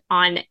behind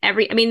on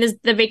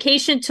the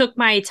vacation took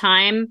my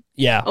time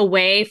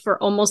away for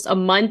almost a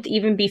month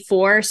even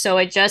before. So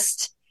I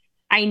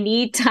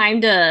need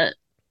time to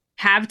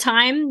have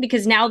time,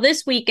 because now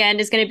this weekend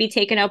is going to be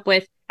taken up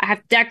with, I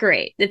have to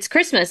decorate. It's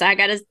Christmas. I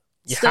got to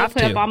still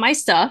put up all my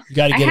stuff. You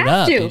got to get it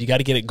up, dude. You got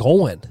to get it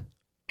going.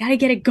 Got to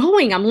get it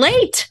going. I'm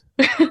late.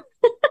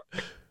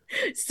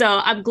 So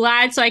I'm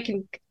glad so I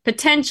can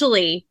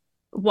potentially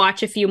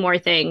watch a few more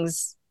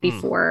things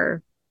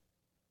before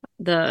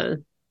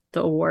the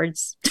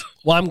awards.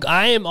 Well,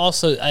 I am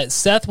also.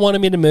 Seth wanted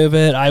me to move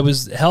it. I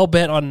was hell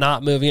bent on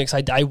not moving it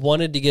because I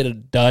wanted to get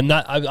it done.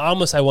 I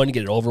wanted to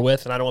get it over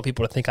with, and I don't want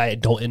people to think I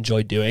don't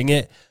enjoy doing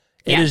it.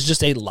 It is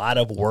just a lot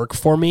of work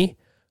for me,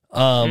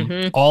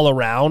 all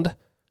around.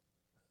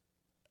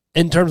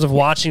 In terms of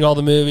watching all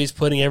the movies,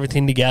 putting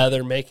everything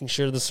together, making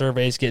sure the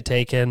surveys get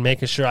taken,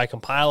 making sure I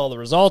compile all the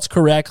results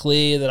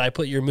correctly, that I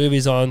put your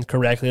movies on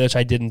correctly, which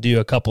I didn't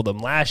do a couple of them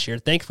last year.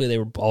 Thankfully, they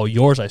were all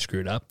yours. I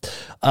screwed up.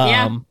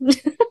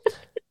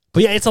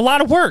 But yeah, it's a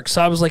lot of work.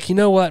 So I was like, you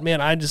know what, man,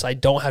 I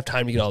don't have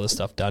time to get all this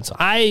stuff done. So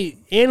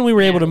we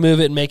were able to move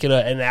it and make it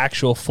an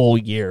actual full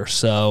year.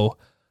 So,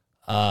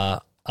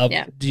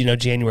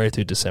 January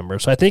through December.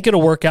 So I think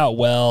it'll work out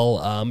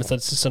well. It's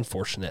just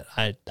unfortunate.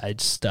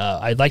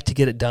 I'd like to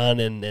get it done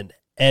and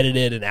edit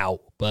it and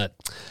out, but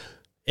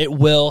it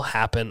will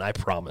happen. I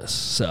promise.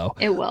 So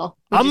it will.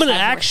 I'm going to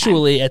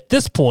actually at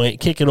this point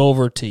kick it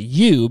over to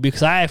you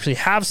because I actually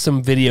have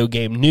some video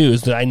game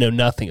news that I know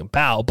nothing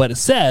about, but it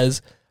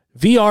says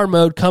VR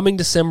mode coming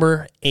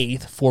December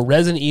 8th for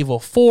Resident Evil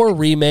 4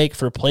 remake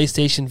for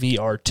PlayStation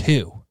VR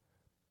 2.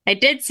 I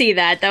did see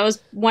that. That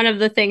was one of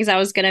the things I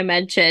was going to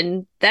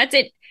mention. That's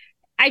it.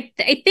 I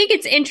think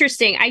it's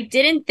interesting. I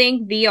didn't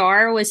think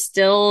VR was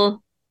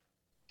still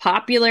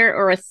popular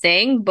or a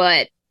thing,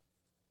 but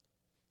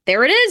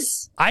there it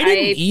is. I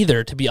didn't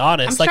either, to be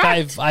honest.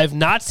 I've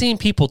not seen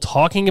people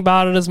talking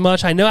about it as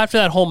much. I know after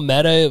that whole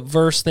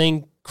metaverse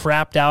thing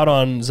crapped out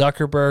on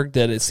Zuckerberg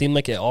that it seemed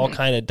like it all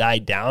kind of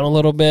died down a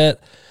little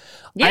bit.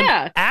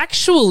 Yeah. I'm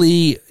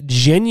actually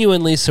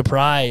genuinely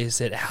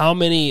surprised at how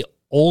many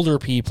older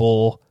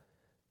people,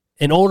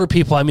 and older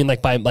people, I mean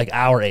by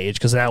our age,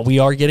 because now we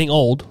are getting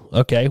old.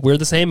 Okay, we're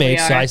the same age,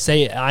 so I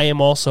say I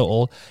am also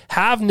old.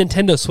 Have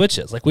Nintendo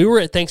Switches. Like we were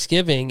at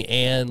Thanksgiving,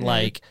 and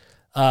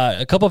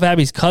a couple of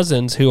Abby's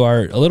cousins who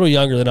are a little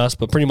younger than us,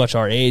 but pretty much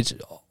our age,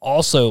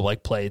 also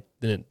played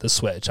the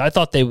Switch. I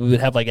thought they would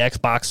have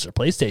Xboxes or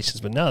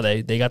PlayStations, but no,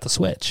 they got the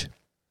Switch.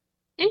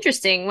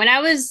 Interesting. When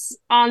I was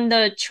on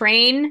the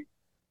train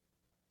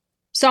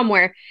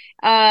somewhere,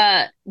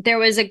 there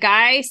was a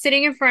guy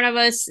sitting in front of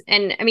us,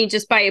 and I mean,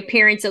 just by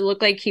appearance, it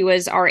looked like he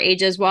was our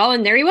age as well.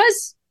 And there he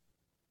was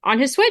on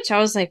his Switch. I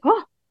was like,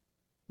 oh,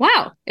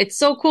 wow. It's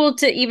so cool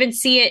to even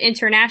see it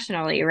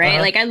internationally,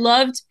 right? I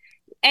loved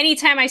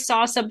anytime I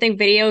saw something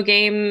video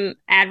game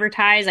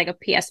advertised, like a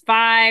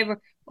PS5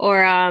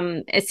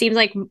 or it seems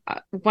like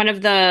one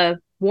of the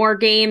war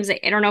games.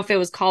 I don't know if it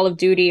was Call of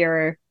Duty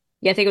I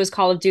think it was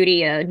Call of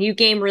Duty, a new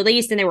game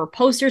released, and there were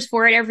posters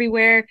for it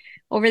everywhere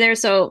over there.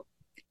 So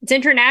it's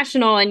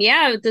international, and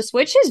the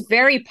Switch is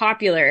very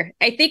popular.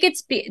 I think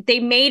they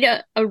made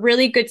a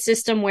really good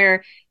system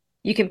where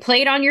you can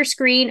play it on your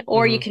screen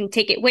or you can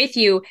take it with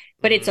you,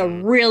 but it's a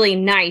really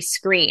nice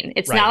screen.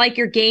 It's not like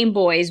your Game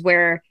Boys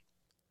where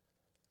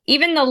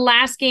even the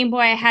last Game Boy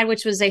I had,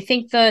 which was I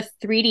think the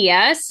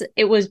 3DS,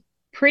 it was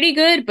pretty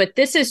good, but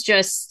this is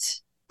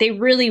just, they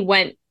really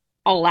went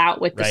all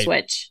out with the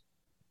Switch.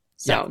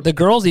 So the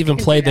girls even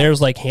play theirs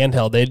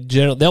handheld.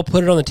 They'll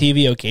put it on the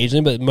TV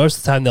occasionally, but most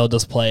of the time they'll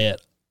just play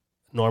it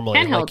normally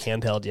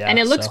handheld. Yeah, and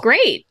it looks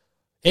great.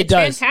 It's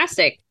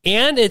fantastic,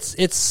 and it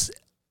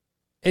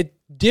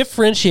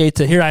differentiates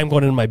it. Here I'm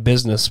going into my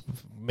business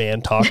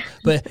man talk,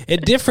 but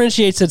it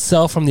differentiates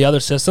itself from the other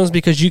systems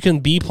because you can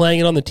be playing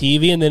it on the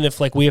TV, and then if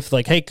we have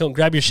to hey, come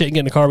grab your shit and get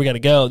in the car, we got to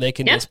go. They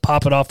can just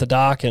pop it off the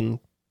dock and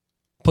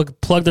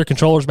plug their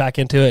controllers back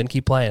into it and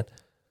keep playing.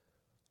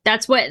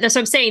 That's what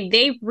I'm saying.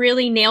 They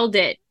really nailed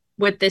it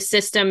with this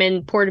system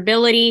and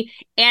portability,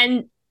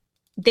 and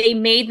they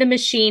made the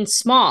machine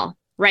small,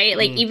 right?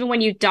 Even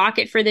when you dock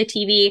it for the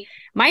TV,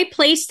 my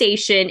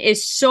PlayStation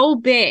is so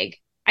big.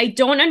 I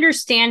don't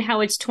understand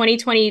how it's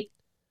 2020.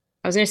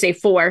 I was going to say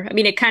 4. I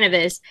mean, it kind of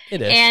is.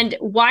 It is. And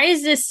why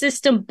is this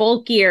system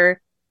bulkier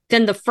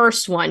than the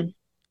first one?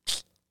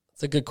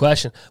 That's a good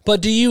question.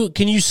 But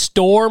can you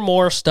store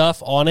more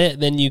stuff on it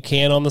than you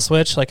can on the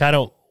Switch?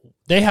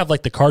 They have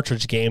the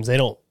cartridge games. They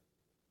don't,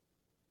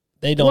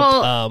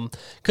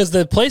 because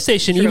the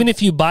PlayStation, even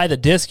if you buy the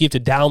disc, you have to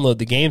download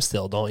the game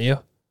still, don't you?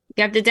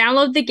 You have to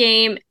download the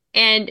game.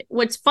 And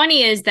what's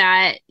funny is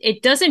that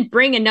it doesn't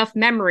bring enough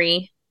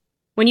memory.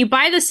 When you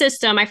buy the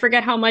system, I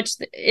forget how much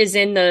is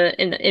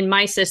in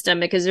my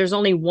system because there's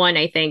only one,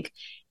 I think.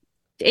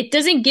 It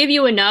doesn't give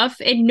you enough.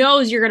 It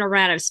knows you're going to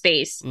run out of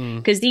space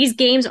because these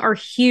games are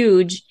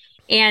huge.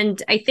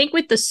 And I think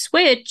with the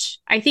Switch,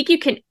 I think you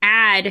can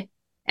add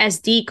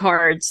SD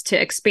cards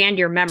to expand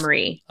your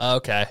memory.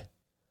 Okay.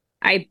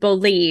 I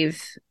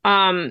believe.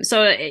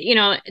 So,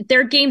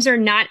 their games are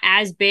not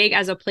as big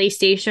as a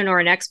PlayStation or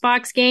an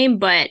Xbox game,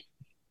 but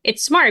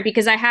it's smart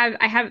because I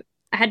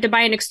had to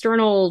buy an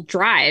external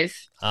drive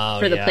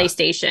for the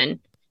PlayStation,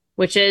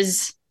 which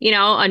is,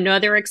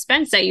 another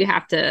expense that you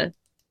have to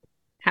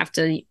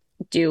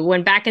do.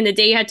 When back in the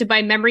day you had to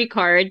buy memory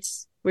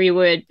cards where you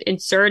would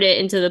insert it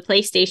into the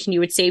PlayStation. You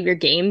would save your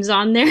games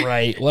on there.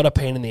 Right. What a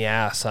pain in the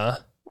ass, huh?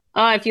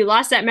 Oh, if you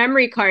lost that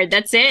memory card,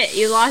 that's it.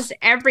 You lost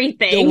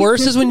everything. The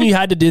worst is when you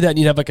had to do that and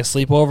you'd have like a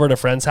sleepover at a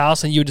friend's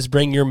house and you would just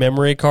bring your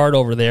memory card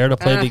over there to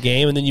play the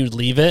game and then you'd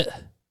leave it.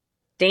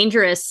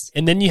 Dangerous.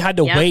 And then you had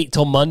to wait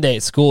till Monday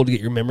at school to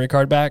get your memory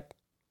card back.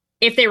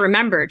 If they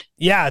remembered.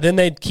 Yeah, then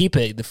they'd keep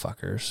it, the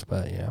fuckers.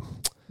 But yeah.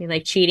 You're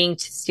like cheating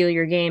to steal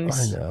your games.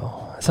 I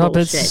know.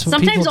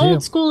 Sometimes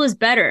old school is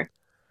better.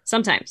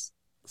 Sometimes.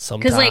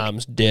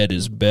 Sometimes dead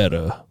is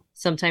better.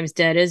 Sometimes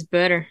dead is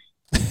better.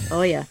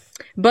 Oh, yeah.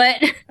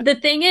 But the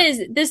thing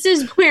is, this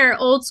is where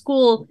old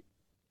school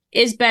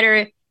is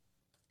better.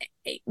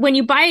 When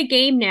you buy a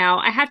game now,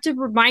 I have to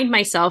remind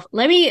myself,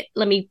 let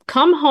me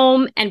come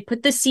home and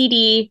put the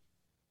CD,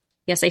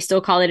 yes, I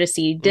still call it a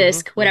CD,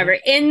 disc, whatever,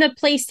 in the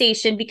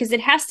PlayStation because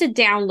it has to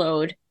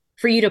download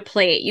for you to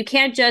play it. You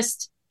can't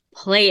just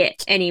play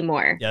it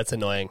anymore. Yeah, it's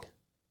annoying.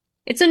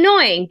 It's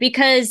annoying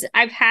because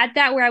I've had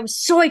that where I was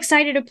so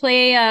excited to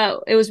play.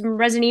 It was when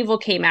Resident Evil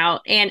came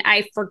out, and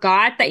I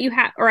forgot that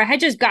I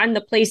had just gotten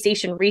the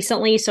PlayStation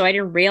recently, so I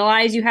didn't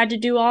realize you had to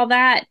do all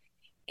that,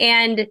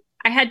 and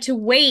I had to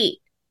wait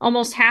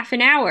almost half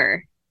an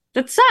hour.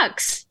 That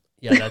sucks.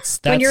 Yeah, that's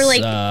when you're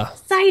like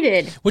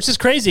excited, which is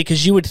crazy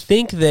because you would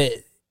think that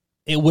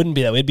it wouldn't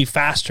be that way. It'd be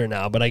faster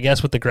now, but I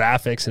guess with the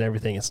graphics and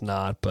everything, it's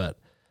not. But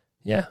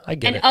yeah, I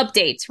get it. And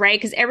updates, right?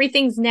 Because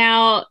everything's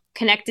now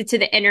connected to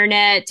the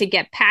internet to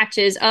get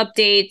patches,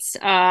 updates,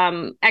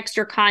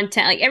 extra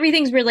content. Like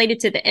everything's related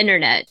to the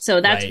internet.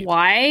 So that's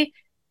why.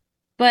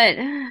 But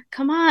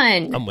come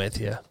on. I'm with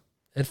you.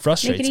 It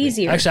frustrates me. Make it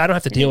easier. Actually, I don't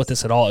have to deal with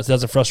this at all. It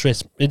doesn't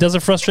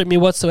frustrate me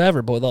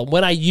whatsoever. But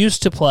when I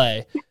used to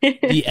play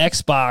the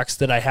Xbox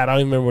that I had, I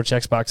don't even remember which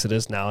Xbox it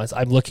is now.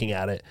 I'm looking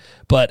at it.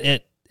 But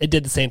it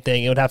did the same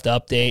thing. It would have to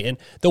update. And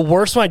the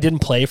worst one, I didn't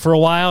play for a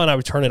while, and I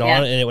would turn it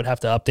on, and it would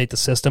have to update the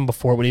system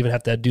before it would even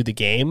have to do the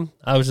game.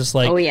 I was just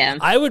like,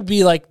 I would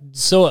be like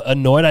so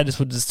annoyed, I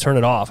would just turn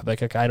it off. I'd be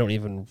like, I don't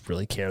even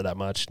really care that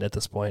much at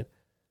this point.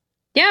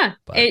 Yeah,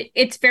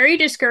 it's very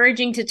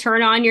discouraging to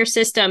turn on your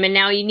system, and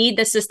now you need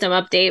the system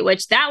update,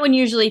 which that one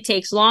usually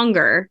takes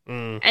longer,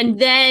 and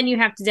then you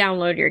have to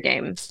download your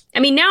game. I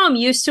mean, now I'm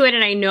used to it,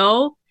 and I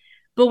know,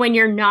 but when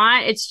you're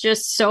not, it's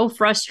just so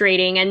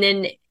frustrating, and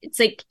then it's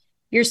like,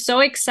 you're so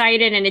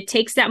excited and it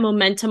takes that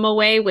momentum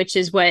away, which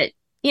is what,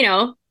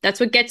 that's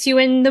what gets you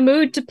in the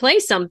mood to play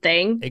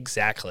something.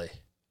 Exactly.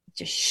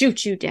 Just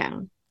shoot you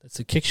down.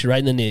 It kicks you right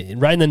in the knee,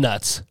 right in the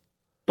nuts.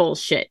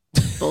 Bullshit.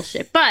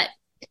 But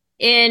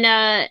in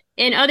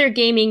other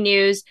gaming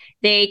news,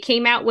 they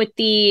came out with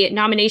the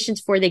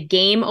nominations for the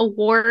Game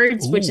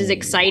Awards, which is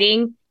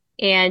exciting.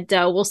 And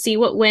we'll see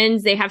what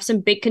wins. They have some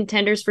big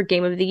contenders for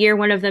Game of the Year,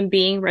 one of them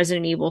being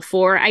Resident Evil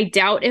 4. I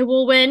doubt it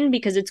will win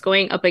because it's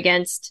going up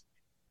against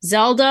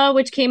Zelda,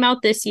 which came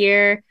out this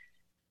year,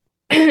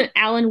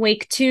 Alan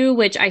Wake 2,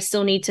 which I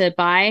still need to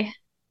buy.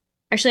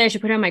 Actually, I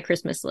should put it on my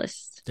Christmas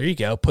list. There you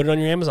go. Put it on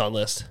your Amazon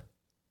list.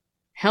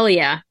 Hell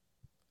yeah. I'm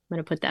going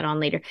to put that on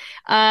later.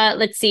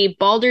 Let's see.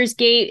 Baldur's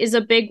Gate is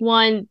a big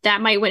one that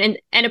might win.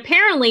 And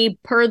apparently,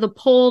 per the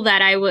poll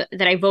that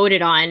I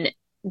voted on,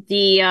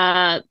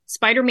 the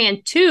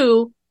Spider-Man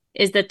 2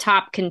 is the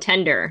top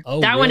contender. Oh,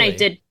 that really? one I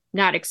did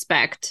not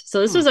expect.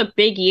 So this was a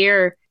big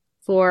year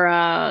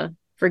for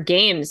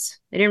games.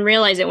 I didn't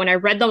realize it when I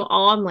read them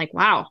all. I'm like,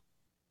 wow,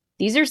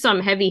 these are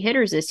some heavy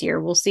hitters this year.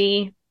 We'll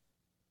see.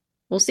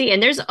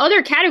 And there's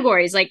other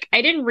categories. Like,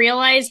 I didn't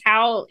realize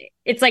how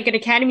it's like an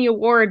Academy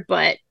Award,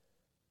 but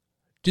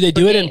do they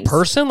do it in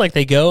person? Like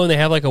they go and they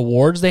have like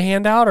awards they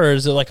hand out, or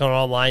is it like an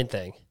online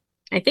thing?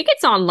 I think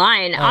it's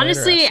online.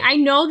 Honestly, I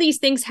know these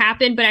things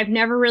happen, but I've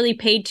never really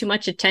paid too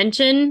much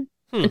attention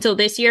until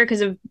this year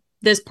because of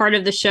this part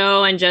of the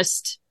show and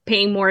just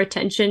paying more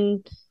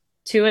attention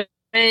to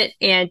it.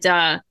 And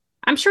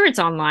I'm sure it's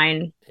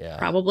online,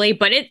 probably,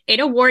 but it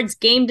awards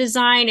game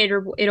design.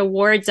 It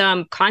awards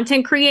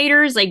content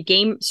creators, like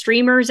game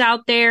streamers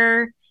out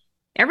there,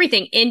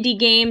 everything, indie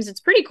games. It's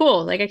pretty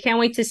cool. Like, I can't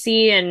wait to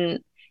see. And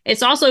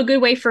it's also a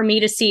good way for me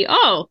to see,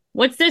 oh,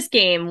 what's this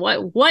game?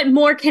 What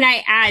more can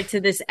I add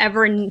to this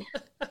ever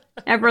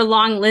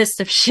long list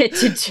of shit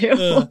to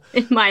do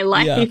in my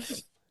life? Yeah.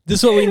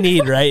 This is what we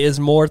need, right? Is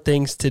more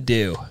things to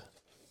do.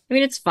 I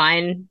mean, it's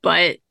fine,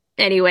 but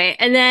anyway,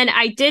 and then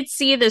I did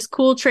see this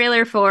cool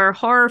trailer for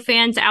horror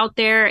fans out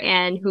there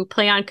and who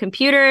play on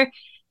computer.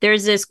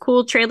 There's this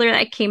cool trailer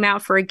that came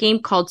out for a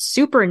game called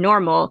Super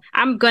Normal.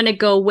 I'm going to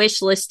go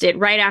wishlist it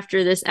right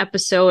after this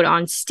episode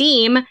on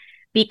Steam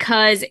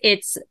because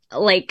it's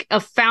like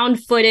a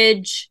found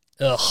footage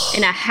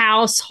in a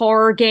house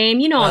horror game.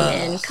 You know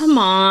I'm in. Come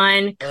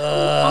on.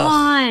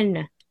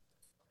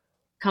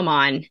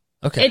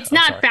 Okay. It's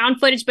not found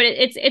footage, but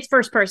it's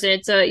first person.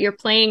 It's you're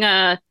playing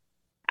I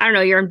don't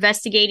know, you're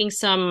investigating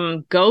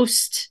some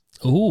ghost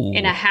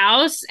in a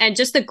house, and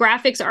just the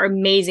graphics are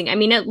amazing. I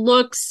mean, it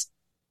looks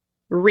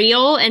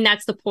real, and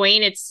that's the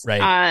point.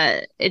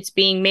 It's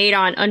being made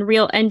on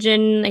Unreal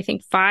Engine, I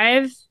think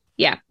 5.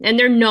 Yeah, and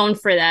they're known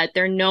for that.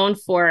 They're known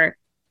for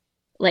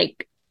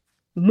like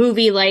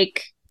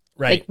movie-like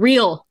like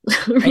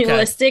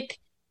realistic.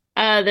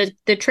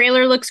 The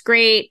trailer looks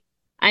great.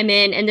 I'm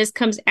in, and this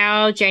comes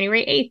out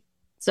January 8th.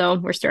 So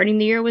we're starting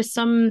the year with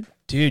some.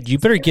 Dude, you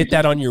better get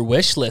that on your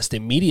wish list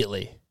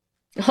immediately.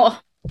 Oh,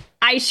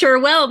 I sure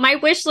will. My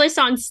wish list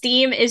on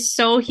Steam is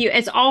so huge.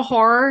 It's all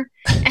horror.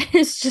 And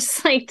it's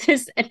just like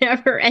this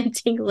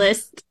never-ending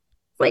list.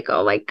 Like,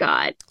 oh my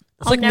God.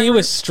 It's like me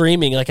with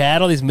streaming. Like, I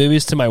add all these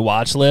movies to my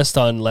watch list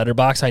on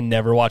Letterboxd. I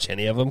never watch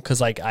any of them because,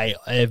 like, I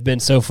have been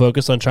so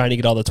focused on trying to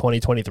get all the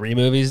 2023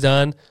 movies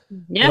done.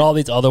 Yeah. And all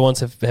these other ones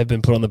have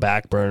been put on the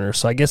back burner.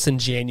 So I guess in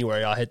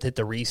January I'll hit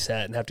the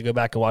reset and have to go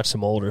back and watch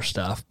some older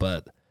stuff.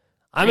 But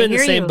I'm in the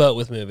same boat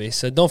with movies,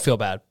 so don't feel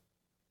bad.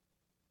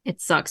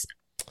 It sucks.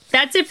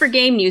 That's it for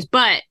game news.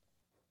 But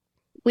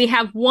we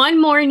have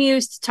one more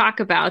news to talk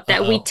about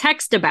that we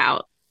text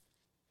about.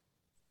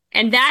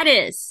 And that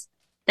is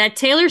that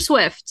Taylor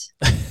Swift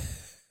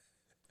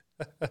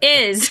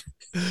is,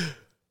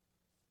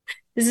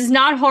 this is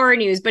not horror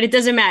news, but it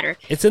doesn't matter.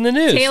 It's in the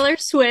news. Taylor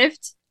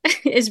Swift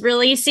is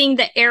releasing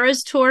the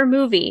Eras Tour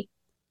movie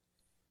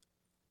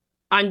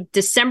on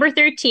December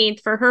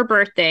 13th for her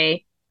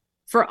birthday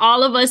for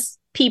all of us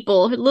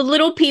people,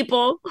 little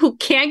people who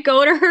can't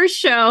go to her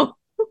show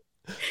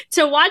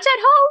to watch at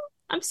home.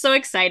 I'm so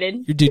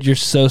excited. Dude, you're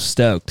so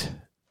stoked.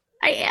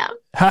 I am.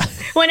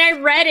 When I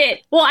read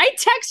it, well, I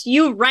text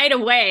you right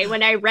away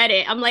when I read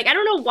it. I'm like, I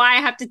don't know why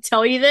I have to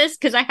tell you this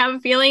because I have a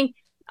feeling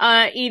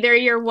either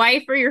your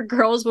wife or your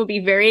girls will be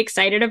very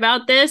excited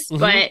about this.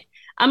 Mm-hmm. But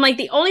I'm like,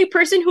 the only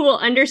person who will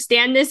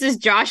understand this is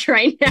Josh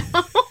right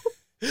now.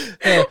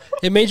 Yeah,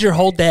 it made your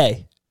whole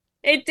day.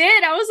 It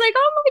did. I was like,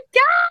 oh my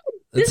God.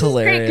 This is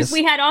hilarious. Great because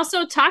we had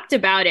also talked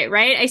about it,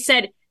 right? I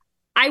said,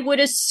 I would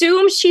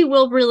assume she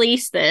will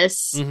release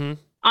this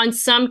on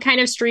some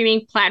kind of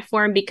streaming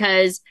platform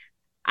because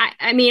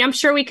I mean, I'm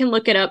sure we can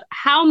look it up.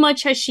 How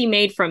much has she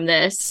made from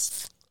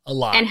this? A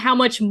lot. And how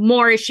much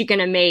more is she going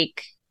to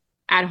make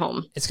at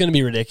home? It's going to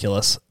be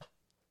ridiculous.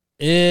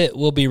 It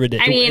will be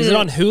ridiculous. I mean, is it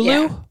on Hulu?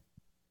 Yeah.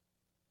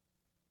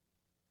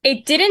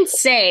 It didn't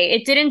say.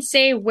 It didn't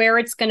say where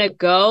it's going to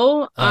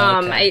go.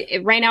 Okay.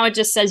 Right now, it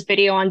just says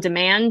video on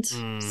demand.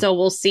 So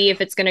we'll see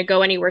if it's going to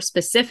go anywhere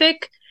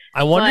specific.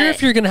 I wonder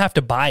if you're going to have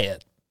to buy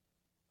it.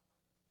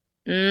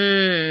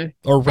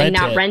 Or rent and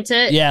not rent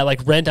it. Yeah,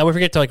 like rent. I would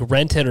forget to like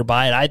rent it or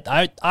buy it.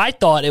 I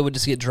thought it would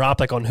just get dropped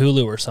like on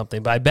Hulu or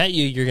something, but I bet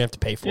you're gonna have to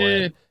pay for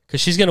it because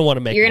she's gonna want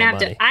to make. You're gonna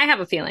have money. I have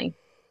a feeling.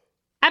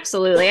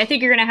 Absolutely, I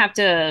think you're gonna have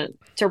to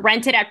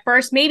rent it at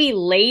first. Maybe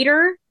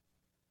later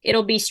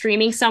it'll be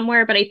streaming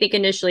somewhere, but I think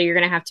initially you're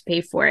gonna have to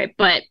pay for it.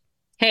 But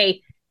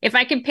hey, if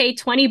I can pay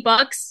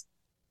 $20.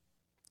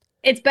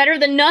 It's better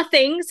than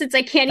nothing since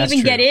I can't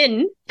even get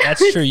in.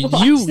 That's true.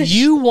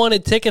 You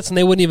wanted tickets and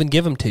they wouldn't even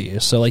give them to you.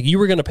 So like you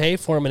were going to pay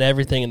for them and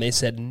everything, and they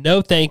said,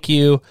 "No, thank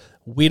you.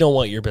 We don't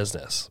want your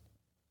business."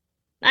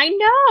 I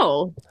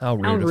know. How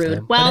rude. Of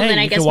them. Well, hey, then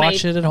I guess you can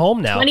watch it at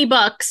home now.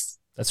 $20.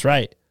 That's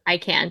right. I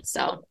can.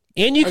 So.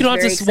 And you can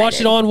also just watch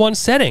it all in one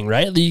setting,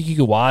 right? You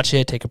can watch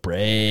it, take a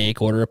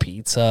break, order a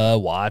pizza,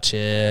 watch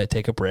it,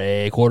 take a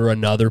break, order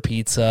another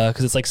pizza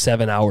because it's like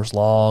 7 hours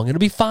long. It'll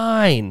be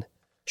fine.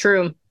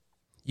 True.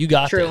 You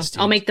got this,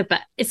 dude. I'll make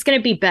it's going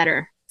to be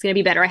better. It's going to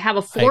be better. I have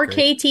a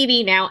 4K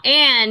TV now,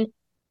 and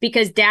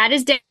because Dad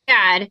is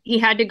dad, he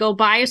had to go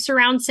buy a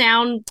surround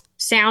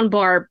sound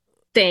bar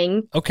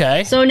thing.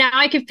 Okay. So now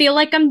I can feel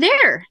like I'm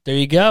there. There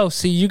you go.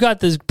 See, you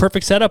got this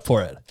perfect setup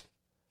for it.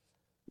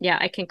 Yeah,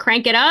 I can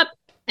crank it up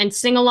and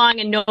sing along,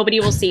 and nobody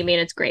will see me,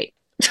 and it's great.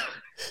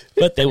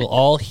 But they will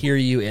all hear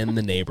you in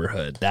the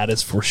neighborhood. That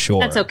is for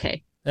sure. That's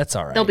okay. That's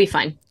all right. They'll be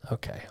fine.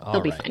 Okay.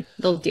 They'll be fine.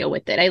 They'll deal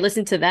with it. I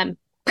listen to them.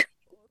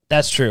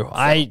 That's true.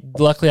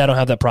 Luckily I don't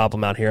have that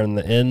problem out here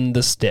in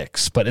the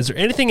sticks. But is there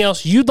anything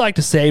else you'd like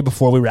to say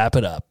before we wrap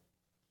it up?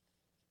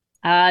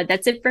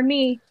 That's it for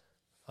me.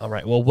 All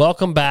right. Well,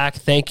 welcome back.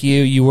 Thank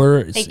you. You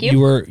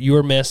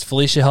were missed.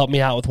 Felicia helped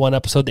me out with one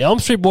episode. The Elm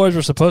Street Boys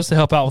were supposed to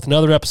help out with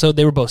another episode.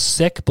 They were both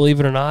sick, believe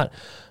it or not.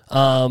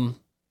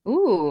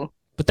 Ooh.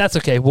 But that's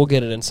okay. We'll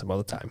get it in some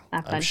other time.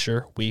 I'm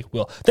sure we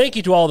will. Thank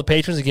you to all the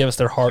patrons who give us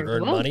their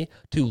hard-earned money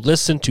to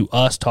listen to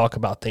us talk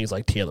about things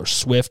like Taylor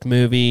Swift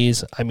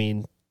movies. I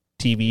mean,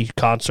 TV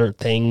concert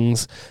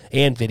things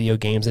and video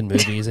games and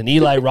movies and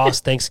Eli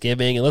Ross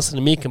Thanksgiving and listen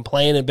to me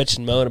complain and bitch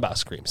and moan about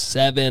Scream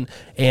 7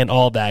 and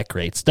all that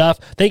great stuff.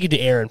 Thank you to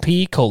Aaron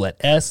P., Colette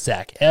S.,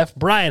 Zach F.,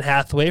 Brian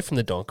Hathaway from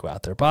the Don't Go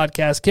Out There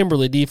podcast,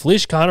 Kimberly D.,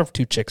 Felicia Connor from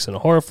Two Chicks and a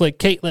Horror Flick,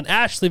 Caitlin,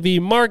 Ashley V.,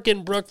 Mark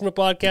and Brooke from the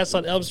podcast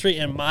on Elm Street,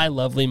 and my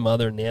lovely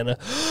mother, Nana,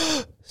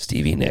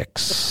 Stevie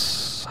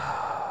Nicks.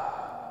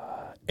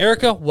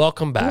 Erica,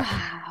 welcome back.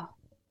 Wow.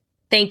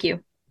 Thank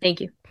you.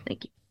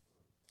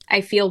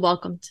 I feel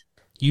welcomed.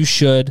 You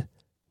should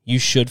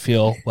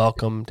feel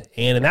welcomed.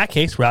 And in that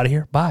case, we're out of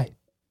here. Bye.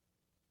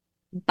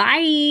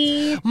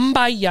 Bye.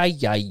 Bye.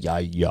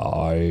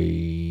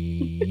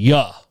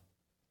 Yeah.